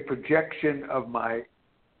just like the projection of my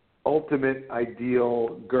ultimate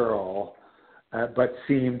ideal girl, but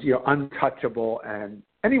seemed, untouchable. And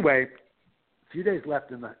anyway, a few days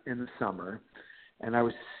left in the summer, and I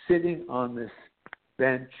was sitting on this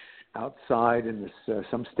bench outside in this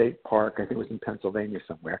some state park. I think it was in Pennsylvania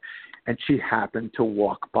somewhere, and she happened to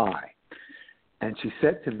walk by, and she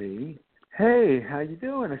said to me, "Hey, how you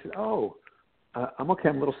doing?" I said, "Oh, I'm okay.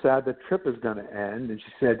 I'm a little sad the trip is going to end." And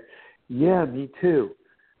she said, "Yeah, me too."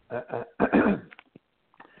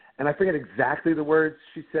 And I forget exactly the words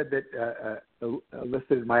she said that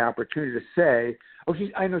elicited my opportunity to say. Oh,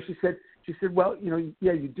 I know. She said, "Well,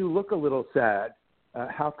 yeah, you do look a little sad.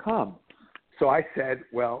 How come?" So I said,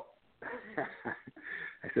 "Well,"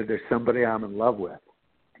 I said, "there's somebody I'm in love with,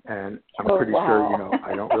 and I'm pretty sure,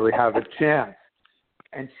 I don't really have a chance."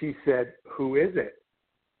 And she said, "Who is it?"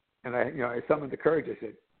 And I summoned the courage. I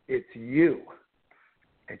said, "It's you."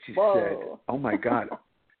 And she said, "Oh my God."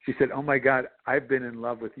 She said, "Oh my God, I've been in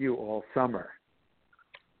love with you all summer."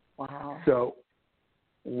 Wow. So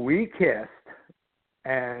we kissed,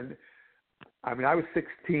 and I was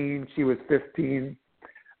 16, she was 15.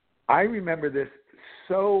 I remember this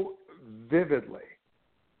so vividly.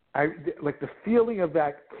 Like the feeling of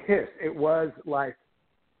that kiss, it was like,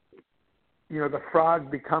 the frog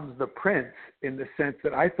becomes the prince, in the sense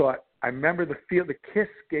that I remember the kiss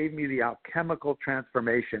gave me the alchemical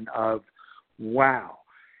transformation of, wow,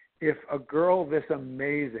 if a girl this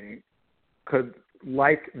amazing could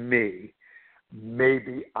like me,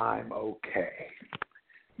 maybe I'm okay.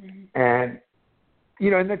 Mm-hmm. And,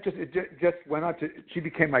 and that just went on to, she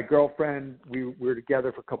became my girlfriend. We were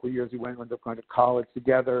together for a couple of years. We ended up going to college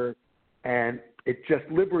together. And it just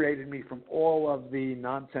liberated me from all of the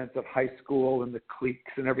nonsense of high school and the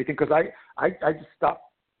cliques and everything. Because I just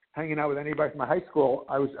stopped hanging out with anybody from my high school.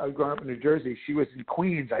 I was growing up in New Jersey. She was in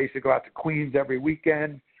Queens. I used to go out to Queens every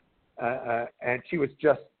weekend. And she was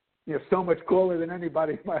just, so much cooler than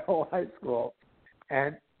anybody in my whole high school.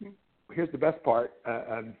 And here's the best part.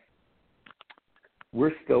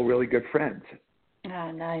 We're still really good friends.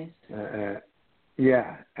 Oh, nice.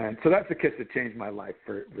 Yeah. And so that's the kiss that changed my life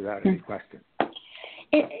without any question.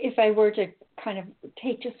 If I were to kind of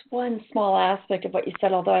take just one small aspect of what you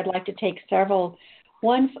said, although I'd like to take several,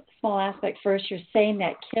 one small aspect first, you're saying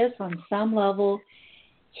that kiss on some level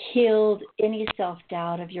healed any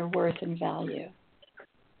self-doubt of your worth and value.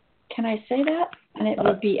 Can I say that? And it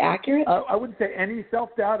would be accurate? I wouldn't say any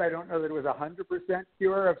self-doubt. I don't know that it was 100%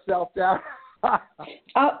 cure of self-doubt.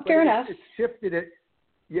 Fair enough. It shifted it.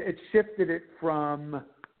 Yeah, it shifted it from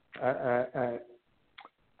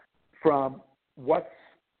what's,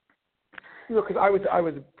 because I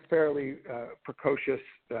was a fairly precocious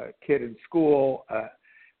kid in school,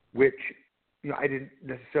 which I didn't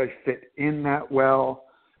necessarily fit in that well.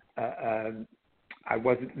 I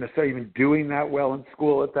wasn't necessarily even doing that well in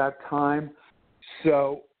school at that time.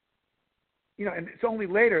 So, and it's only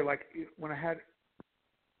later, like when I had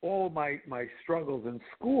all my struggles in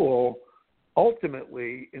school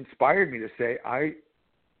ultimately inspired me to say,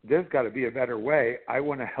 there's got to be a better way. I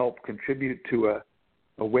want to help contribute to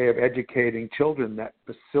a way of educating children that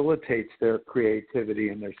facilitates their creativity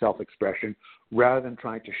and their self-expression rather than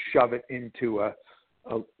trying to shove it into a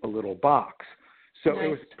little box. So It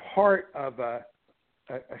was part of a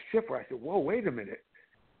shift where I said, whoa, wait a minute.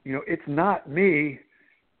 It's not me,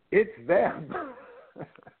 it's them.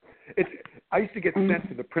 I used to get sent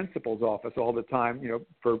to the principal's office all the time,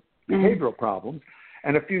 for behavioral problems.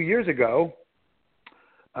 And a few years ago,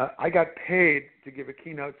 I got paid to give a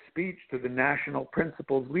keynote speech to the National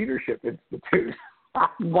Principals Leadership Institute.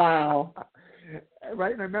 Wow.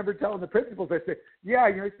 Right? And I remember telling the principals, I said, I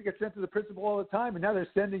used to get sent to the principal all the time, and now they're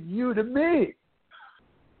sending you to me.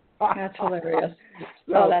 That's hilarious.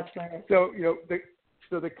 That's hilarious.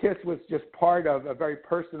 So the kiss was just part of a very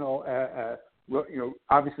personal,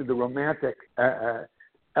 obviously the romantic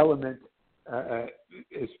element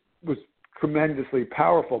was tremendously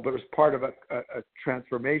powerful, but it was part of a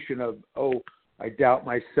transformation of, I doubt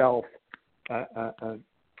myself,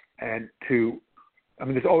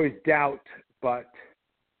 there's always doubt, but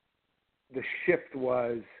the shift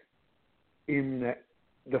was in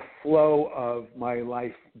the flow of my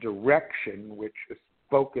life direction, which is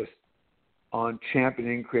focused on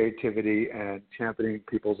championing creativity and championing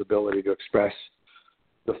people's ability to express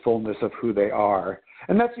the fullness of who they are.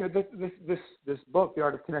 And that's, this book, The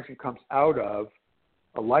Art of Connection, comes out of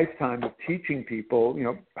a lifetime of teaching people,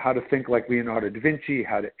 how to think like Leonardo da Vinci,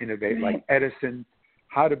 how to innovate like Edison,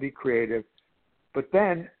 how to be creative. But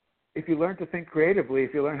then if you learn to think creatively,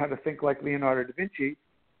 if you learn how to think like Leonardo da Vinci,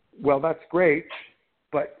 well, that's great,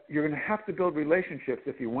 but you're going to have to build relationships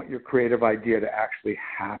if you want your creative idea to actually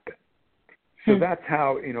happen. So that's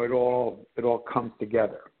how, it all comes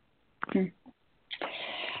together.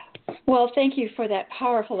 Well, thank you for that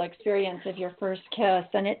powerful experience of your first kiss.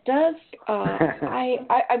 And it does,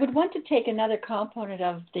 I would want to take another component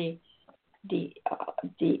of the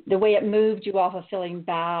way it moved you off of feeling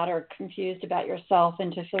bad or confused about yourself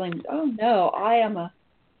into feeling, oh no, I'm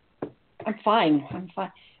fine.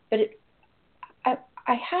 But I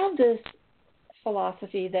have this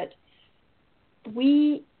philosophy that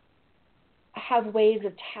we have ways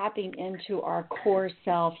of tapping into our core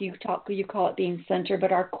self. You call it being centered,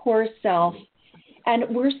 but our core self, and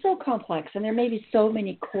we're so complex, and there may be so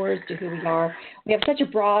many cores to who we are. We have such a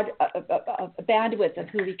broad bandwidth of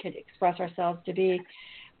who we could express ourselves to be,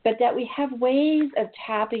 but that we have ways of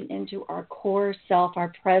tapping into our core self,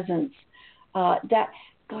 our presence, that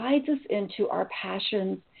guides us into our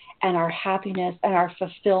passions and our happiness and our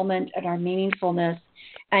fulfillment and our meaningfulness,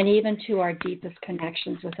 and even to our deepest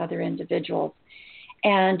connections with other individuals.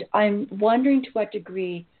 And I'm wondering to what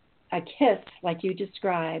degree a kiss, like you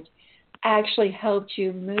described, actually helped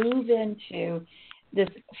you move into this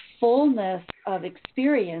fullness of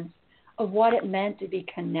experience of what it meant to be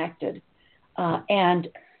connected. And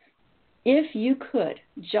if you could,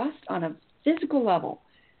 just on a physical level,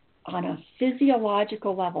 on a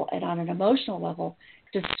physiological level, and on an emotional level,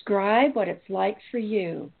 describe what it's like for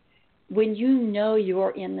you when you know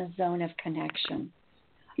you're in the zone of connection.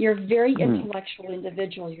 You're a very intellectual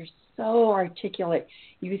individual. You're so articulate.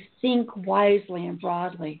 You think wisely and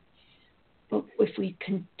broadly. But if we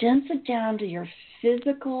condense it down to your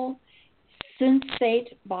physical,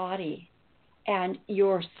 sensate body and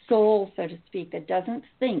your soul, so to speak, that doesn't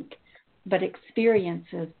think but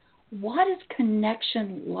experiences, what is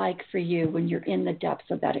connection like for you when you're in the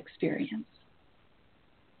depths of that experience?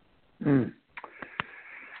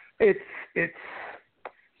 It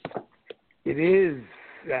is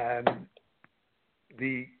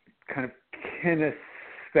the kind of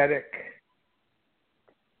kinesthetic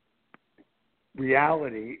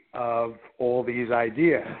reality of all these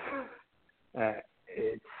ideas. I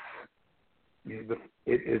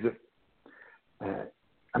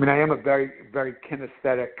am a very, very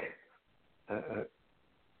kinesthetic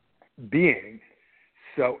being,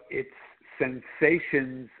 so it's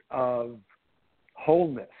sensations of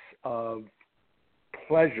wholeness, of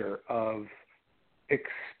pleasure, of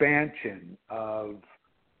expansion, of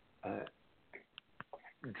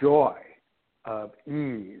joy, of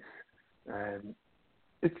ease, and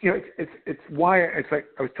it's why it's like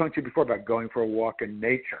I was telling you before about going for a walk in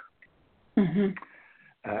nature,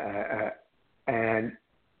 and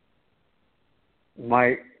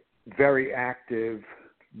my very active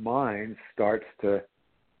mind starts to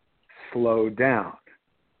slow down,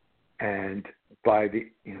 and by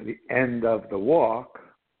the end of the walk,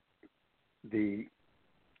 the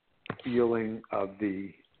feeling of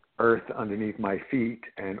the earth underneath my feet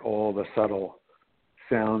and all the subtle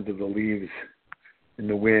sounds of the leaves in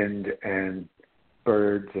the wind and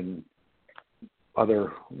birds and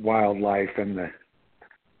other wildlife and the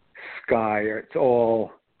sky. It's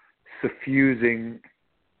all suffusing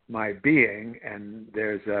my being, and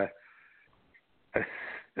there's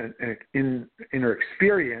an inner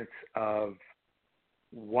experience of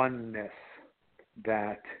oneness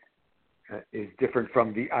that is different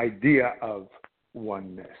from the idea of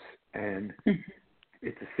oneness. And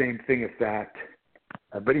it's the same thing as that,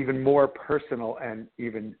 but even more personal and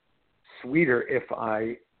even sweeter if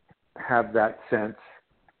I have that sense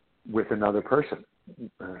with another person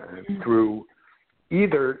through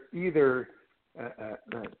either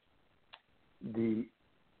the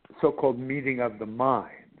so-called meeting of the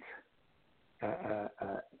minds,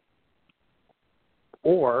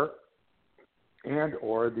 or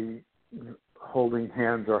the holding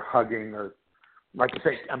hands or hugging, or like I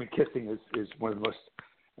say, I mean, kissing is one of the most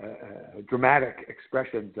dramatic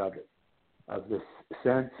expressions of it, of this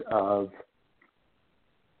sense of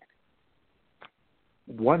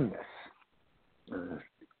oneness,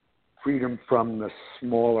 freedom from the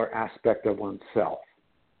smaller aspect of oneself.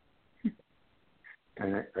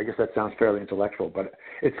 And I guess that sounds fairly intellectual, but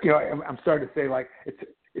it's, I'm starting to say, like,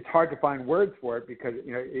 it's hard to find words for it because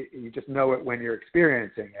you just know it when you're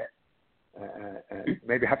experiencing it.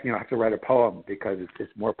 Maybe have to write a poem because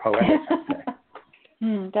it's more poetic.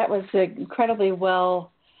 That was incredibly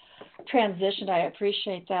well transitioned. I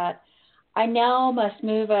appreciate that. I now must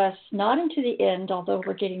move us not into the end, although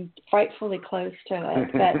we're getting frightfully close to it,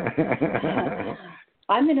 but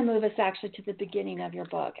I'm going to move us actually to the beginning of your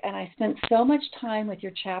book. And I spent so much time with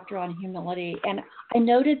your chapter on humility, and I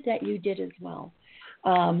noted that you did as well.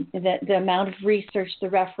 That the amount of research, the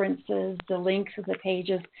references, the links of the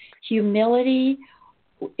pages, humility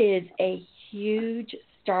is a huge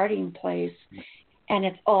starting place, and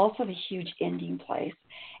it's also a huge ending place.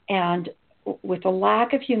 And with a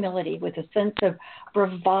lack of humility, with a sense of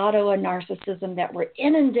bravado and narcissism that we're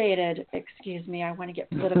inundated, excuse me, I want to get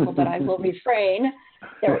political, but I will refrain,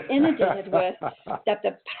 that we're inundated with, that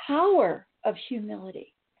the power of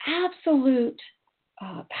humility, absolute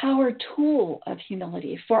power tool of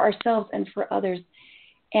humility for ourselves and for others,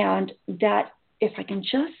 and that, if I can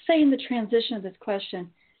just say in the transition of this question,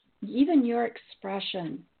 even your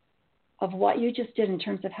expression of what you just did in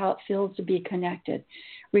terms of how it feels to be connected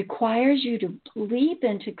requires you to leap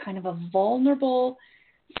into kind of a vulnerable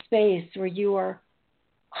space where you are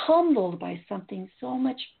humbled by something so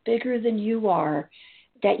much bigger than you are,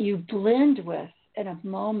 that you blend with in a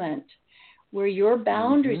moment where your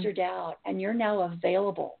boundaries are down and you're now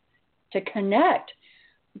available to connect,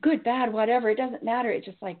 good, bad, whatever, it doesn't matter. It's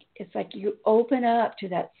like you open up to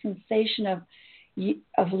that sensation of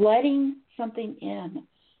letting something in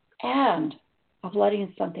and of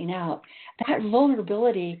letting something out. That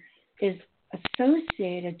vulnerability is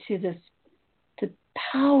associated to the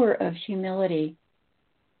power of humility.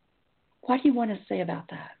 What do you want to say about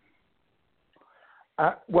that?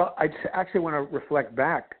 Well, I actually want to reflect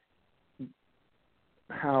back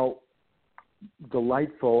how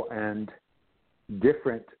delightful and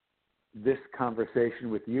different this conversation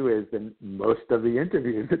with you is than most of the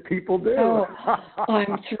interviews that people do. Oh,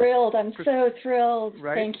 I'm thrilled. I'm so thrilled.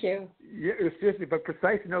 Right? Thank you. Yeah, seriously, but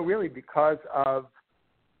precisely, no, really, because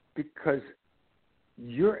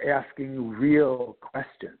you're asking real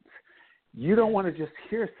questions. You don't want to just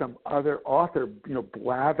hear some other author,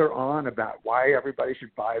 blather on about why everybody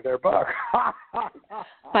should buy their book.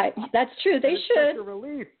 That's true. They should. It's such a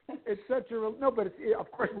relief. It's such a no, but of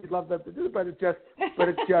course we'd love them to do it. But it's just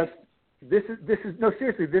this is no,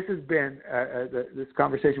 seriously. This has been this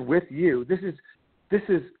conversation with you. This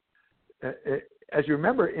is as you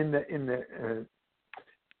remember in the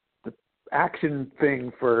action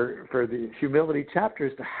thing for the humility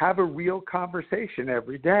chapters, to have a real conversation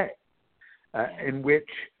every day. In which,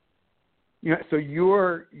 so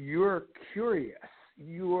you're curious,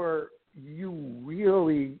 you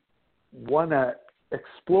really want to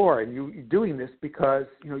explore, and you're doing this because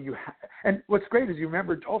and what's great is you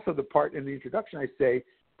remembered also the part in the introduction I say,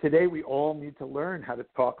 today we all need to learn how to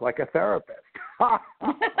talk like a therapist.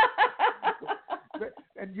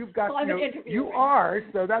 And you've got, you are,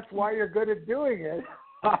 so that's why you're good at doing it.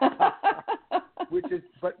 Which is,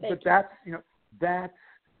 but that's, that's.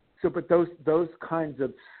 So, but those kinds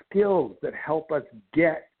of skills that help us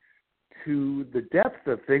get to the depth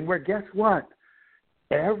of thing, where guess what?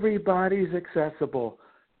 Everybody's accessible,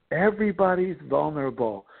 everybody's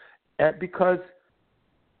vulnerable, because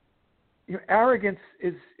arrogance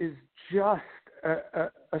is just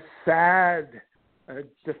a sad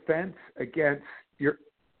defense against your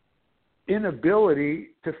inability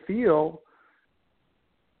to feel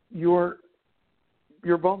your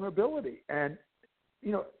your vulnerability. And,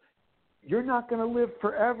 you're not going to live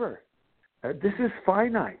forever. This is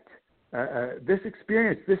finite. This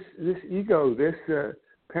experience, this ego, this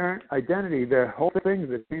parent identity, the whole thing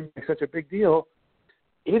that seems like such a big deal,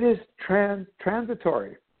 it is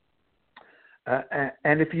transitory.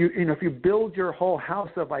 And if you build your whole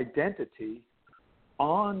house of identity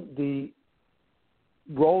on the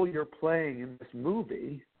role you're playing in this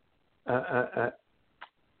movie,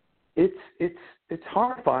 it's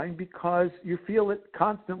horrifying because you feel it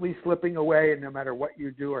constantly slipping away, and no matter what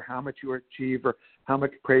you do or how much you achieve or how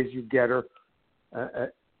much praise you get, or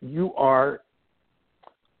you are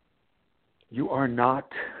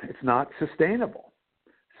not. It's not sustainable.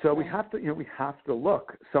 So we have to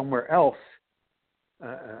look somewhere else,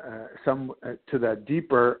 to the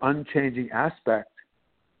deeper, unchanging aspect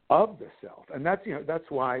of the self, and that's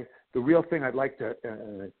why the real thing I'd like to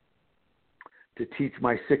teach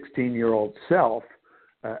my 16-year-old self,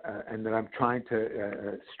 and that I'm trying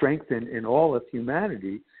to strengthen in all of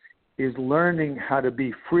humanity, is learning how to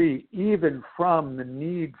be free even from the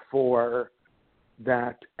need for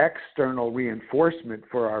that external reinforcement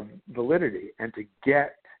for our validity, and to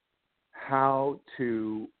get how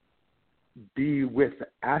to be with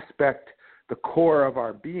the core of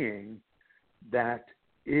our being that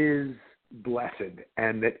is blessed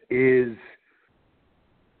and that is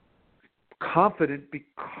confident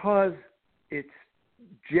because it's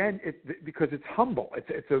because it's humble.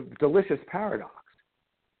 It's a delicious paradox.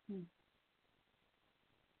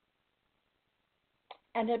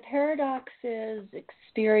 And a paradox is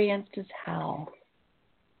experienced as how?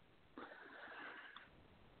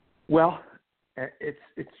 Well,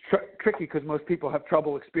 it's tricky because most people have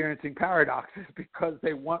trouble experiencing paradoxes because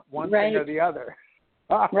they want one thing or the other.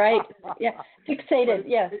 Right. Yeah. Fixated.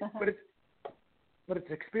 Yes. But it's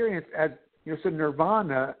experienced as, so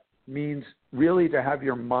nirvana means really to have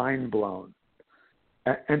your mind blown.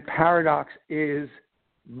 And paradox is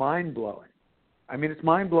mind-blowing. I mean, it's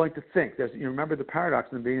mind-blowing to think. You remember the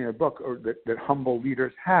paradox in the beginning of the book, or that humble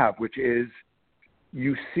leaders have, which is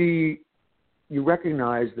you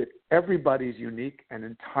recognize that everybody's unique and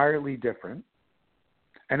entirely different.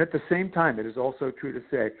 And at the same time, it is also true to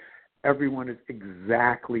say everyone is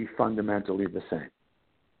exactly fundamentally the same.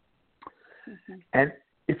 Mm-hmm. And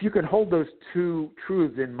if you can hold those two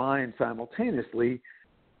truths in mind simultaneously,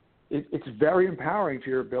 it's very empowering to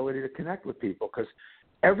your ability to connect with people, because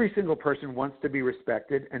every single person wants to be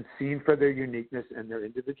respected and seen for their uniqueness and their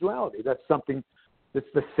individuality. That's something that's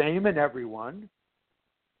the same in everyone,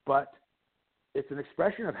 but it's an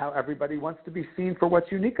expression of how everybody wants to be seen for what's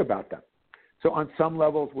unique about them. So on some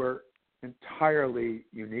levels, we're entirely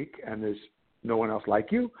unique and there's no one else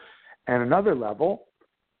like you. And another level,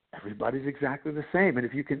 everybody's exactly the same. And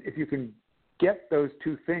if you can get those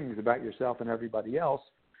two things about yourself and everybody else,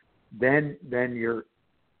 then you're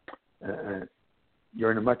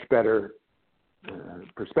in a much better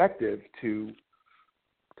perspective to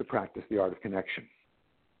practice the art of connection.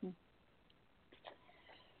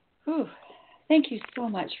 Whew. Thank you so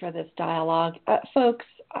much for this dialogue. Folks,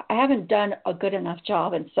 I haven't done a good enough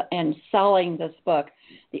job in selling this book,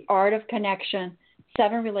 The Art of Connection,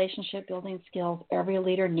 7 Relationship Building Skills Every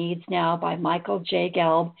Leader Needs Now by Michael J.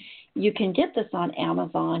 Gelb. You can get this on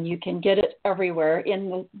Amazon. You can get it everywhere in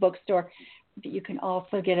the bookstore. But you can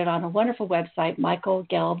also get it on a wonderful website,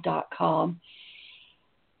 michaelgelb.com.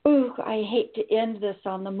 Ooh, I hate to end this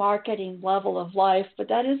on the marketing level of life, but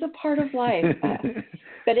that is a part of life.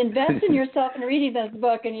 But invest in yourself in reading this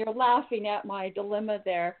book, and you're laughing at my dilemma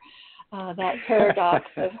there, that paradox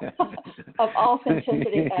of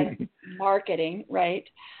authenticity and marketing, right?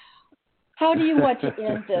 How do you want to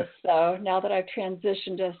end this, though, now that I've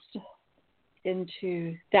transitioned us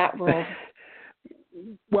into that world?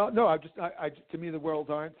 Well, no, to me, the worlds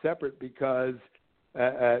aren't separate, because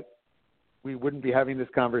we wouldn't be having this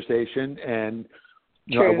conversation, and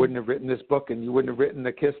I wouldn't have written this book, and you wouldn't have written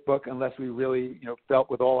the KISS book unless we really, felt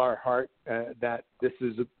with all our heart that this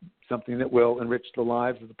is something that will enrich the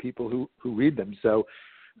lives of the people who read them. So,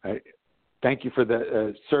 thank you for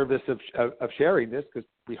the service of sharing this, because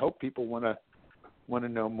we hope people want to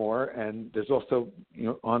know more. And there's also,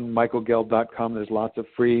 on michaelgelb.com, there's lots of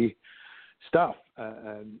free stuff.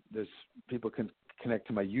 And people can connect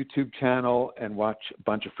to my YouTube channel and watch a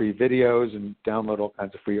bunch of free videos and download all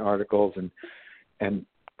kinds of free articles and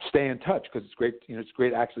stay in touch, because it's great. It's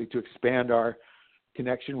great actually to expand our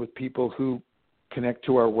connection with people who connect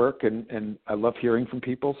to our work, and I love hearing from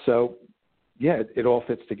people. So, yeah, it all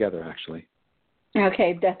fits together actually.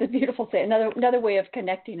 Okay, that's a beautiful thing. Another way of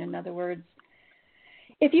connecting. In other words,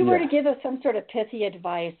 If you were to give us some sort of pithy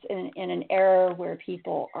advice in an era where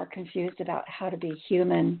people are confused about how to be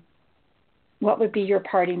human, what would be your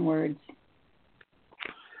parting words?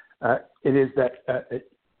 It is that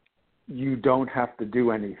you don't have to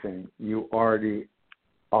do anything. You already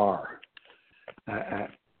are.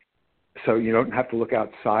 So you don't have to look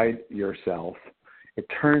outside yourself. It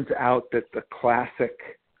turns out that the classic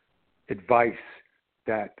advice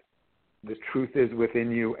that the truth is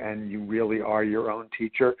within you and you really are your own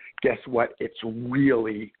teacher, guess what? It's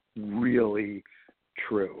really, really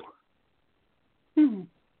true.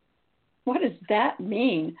 What does that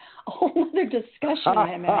mean? A whole other discussion,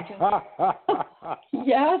 I imagine.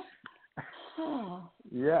 Yes? Oh.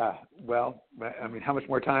 Yeah. Well, I mean, how much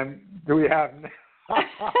more time do we have?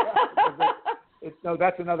 No,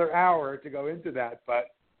 that's another hour to go into that,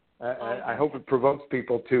 but I hope it provokes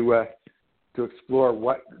people to explore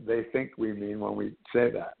what they think we mean when we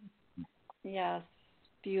say that. Yes,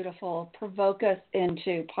 beautiful. Provoke us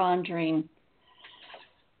into pondering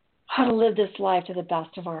how to live this life to the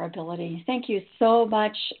best of our ability. Thank you so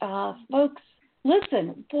much, folks.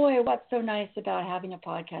 Listen, boy, what's so nice about having a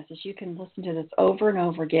podcast is you can listen to this over and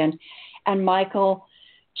over again. And Michael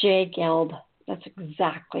J. Gelb, that's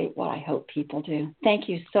exactly what I hope people do. Thank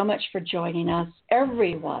you so much for joining us,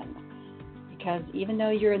 everyone, because even though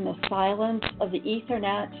you're in the silence of the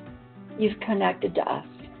Ethernet, you've connected to us.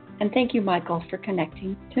 And thank you, Michael, for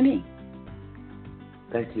connecting to me.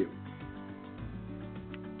 Thank you.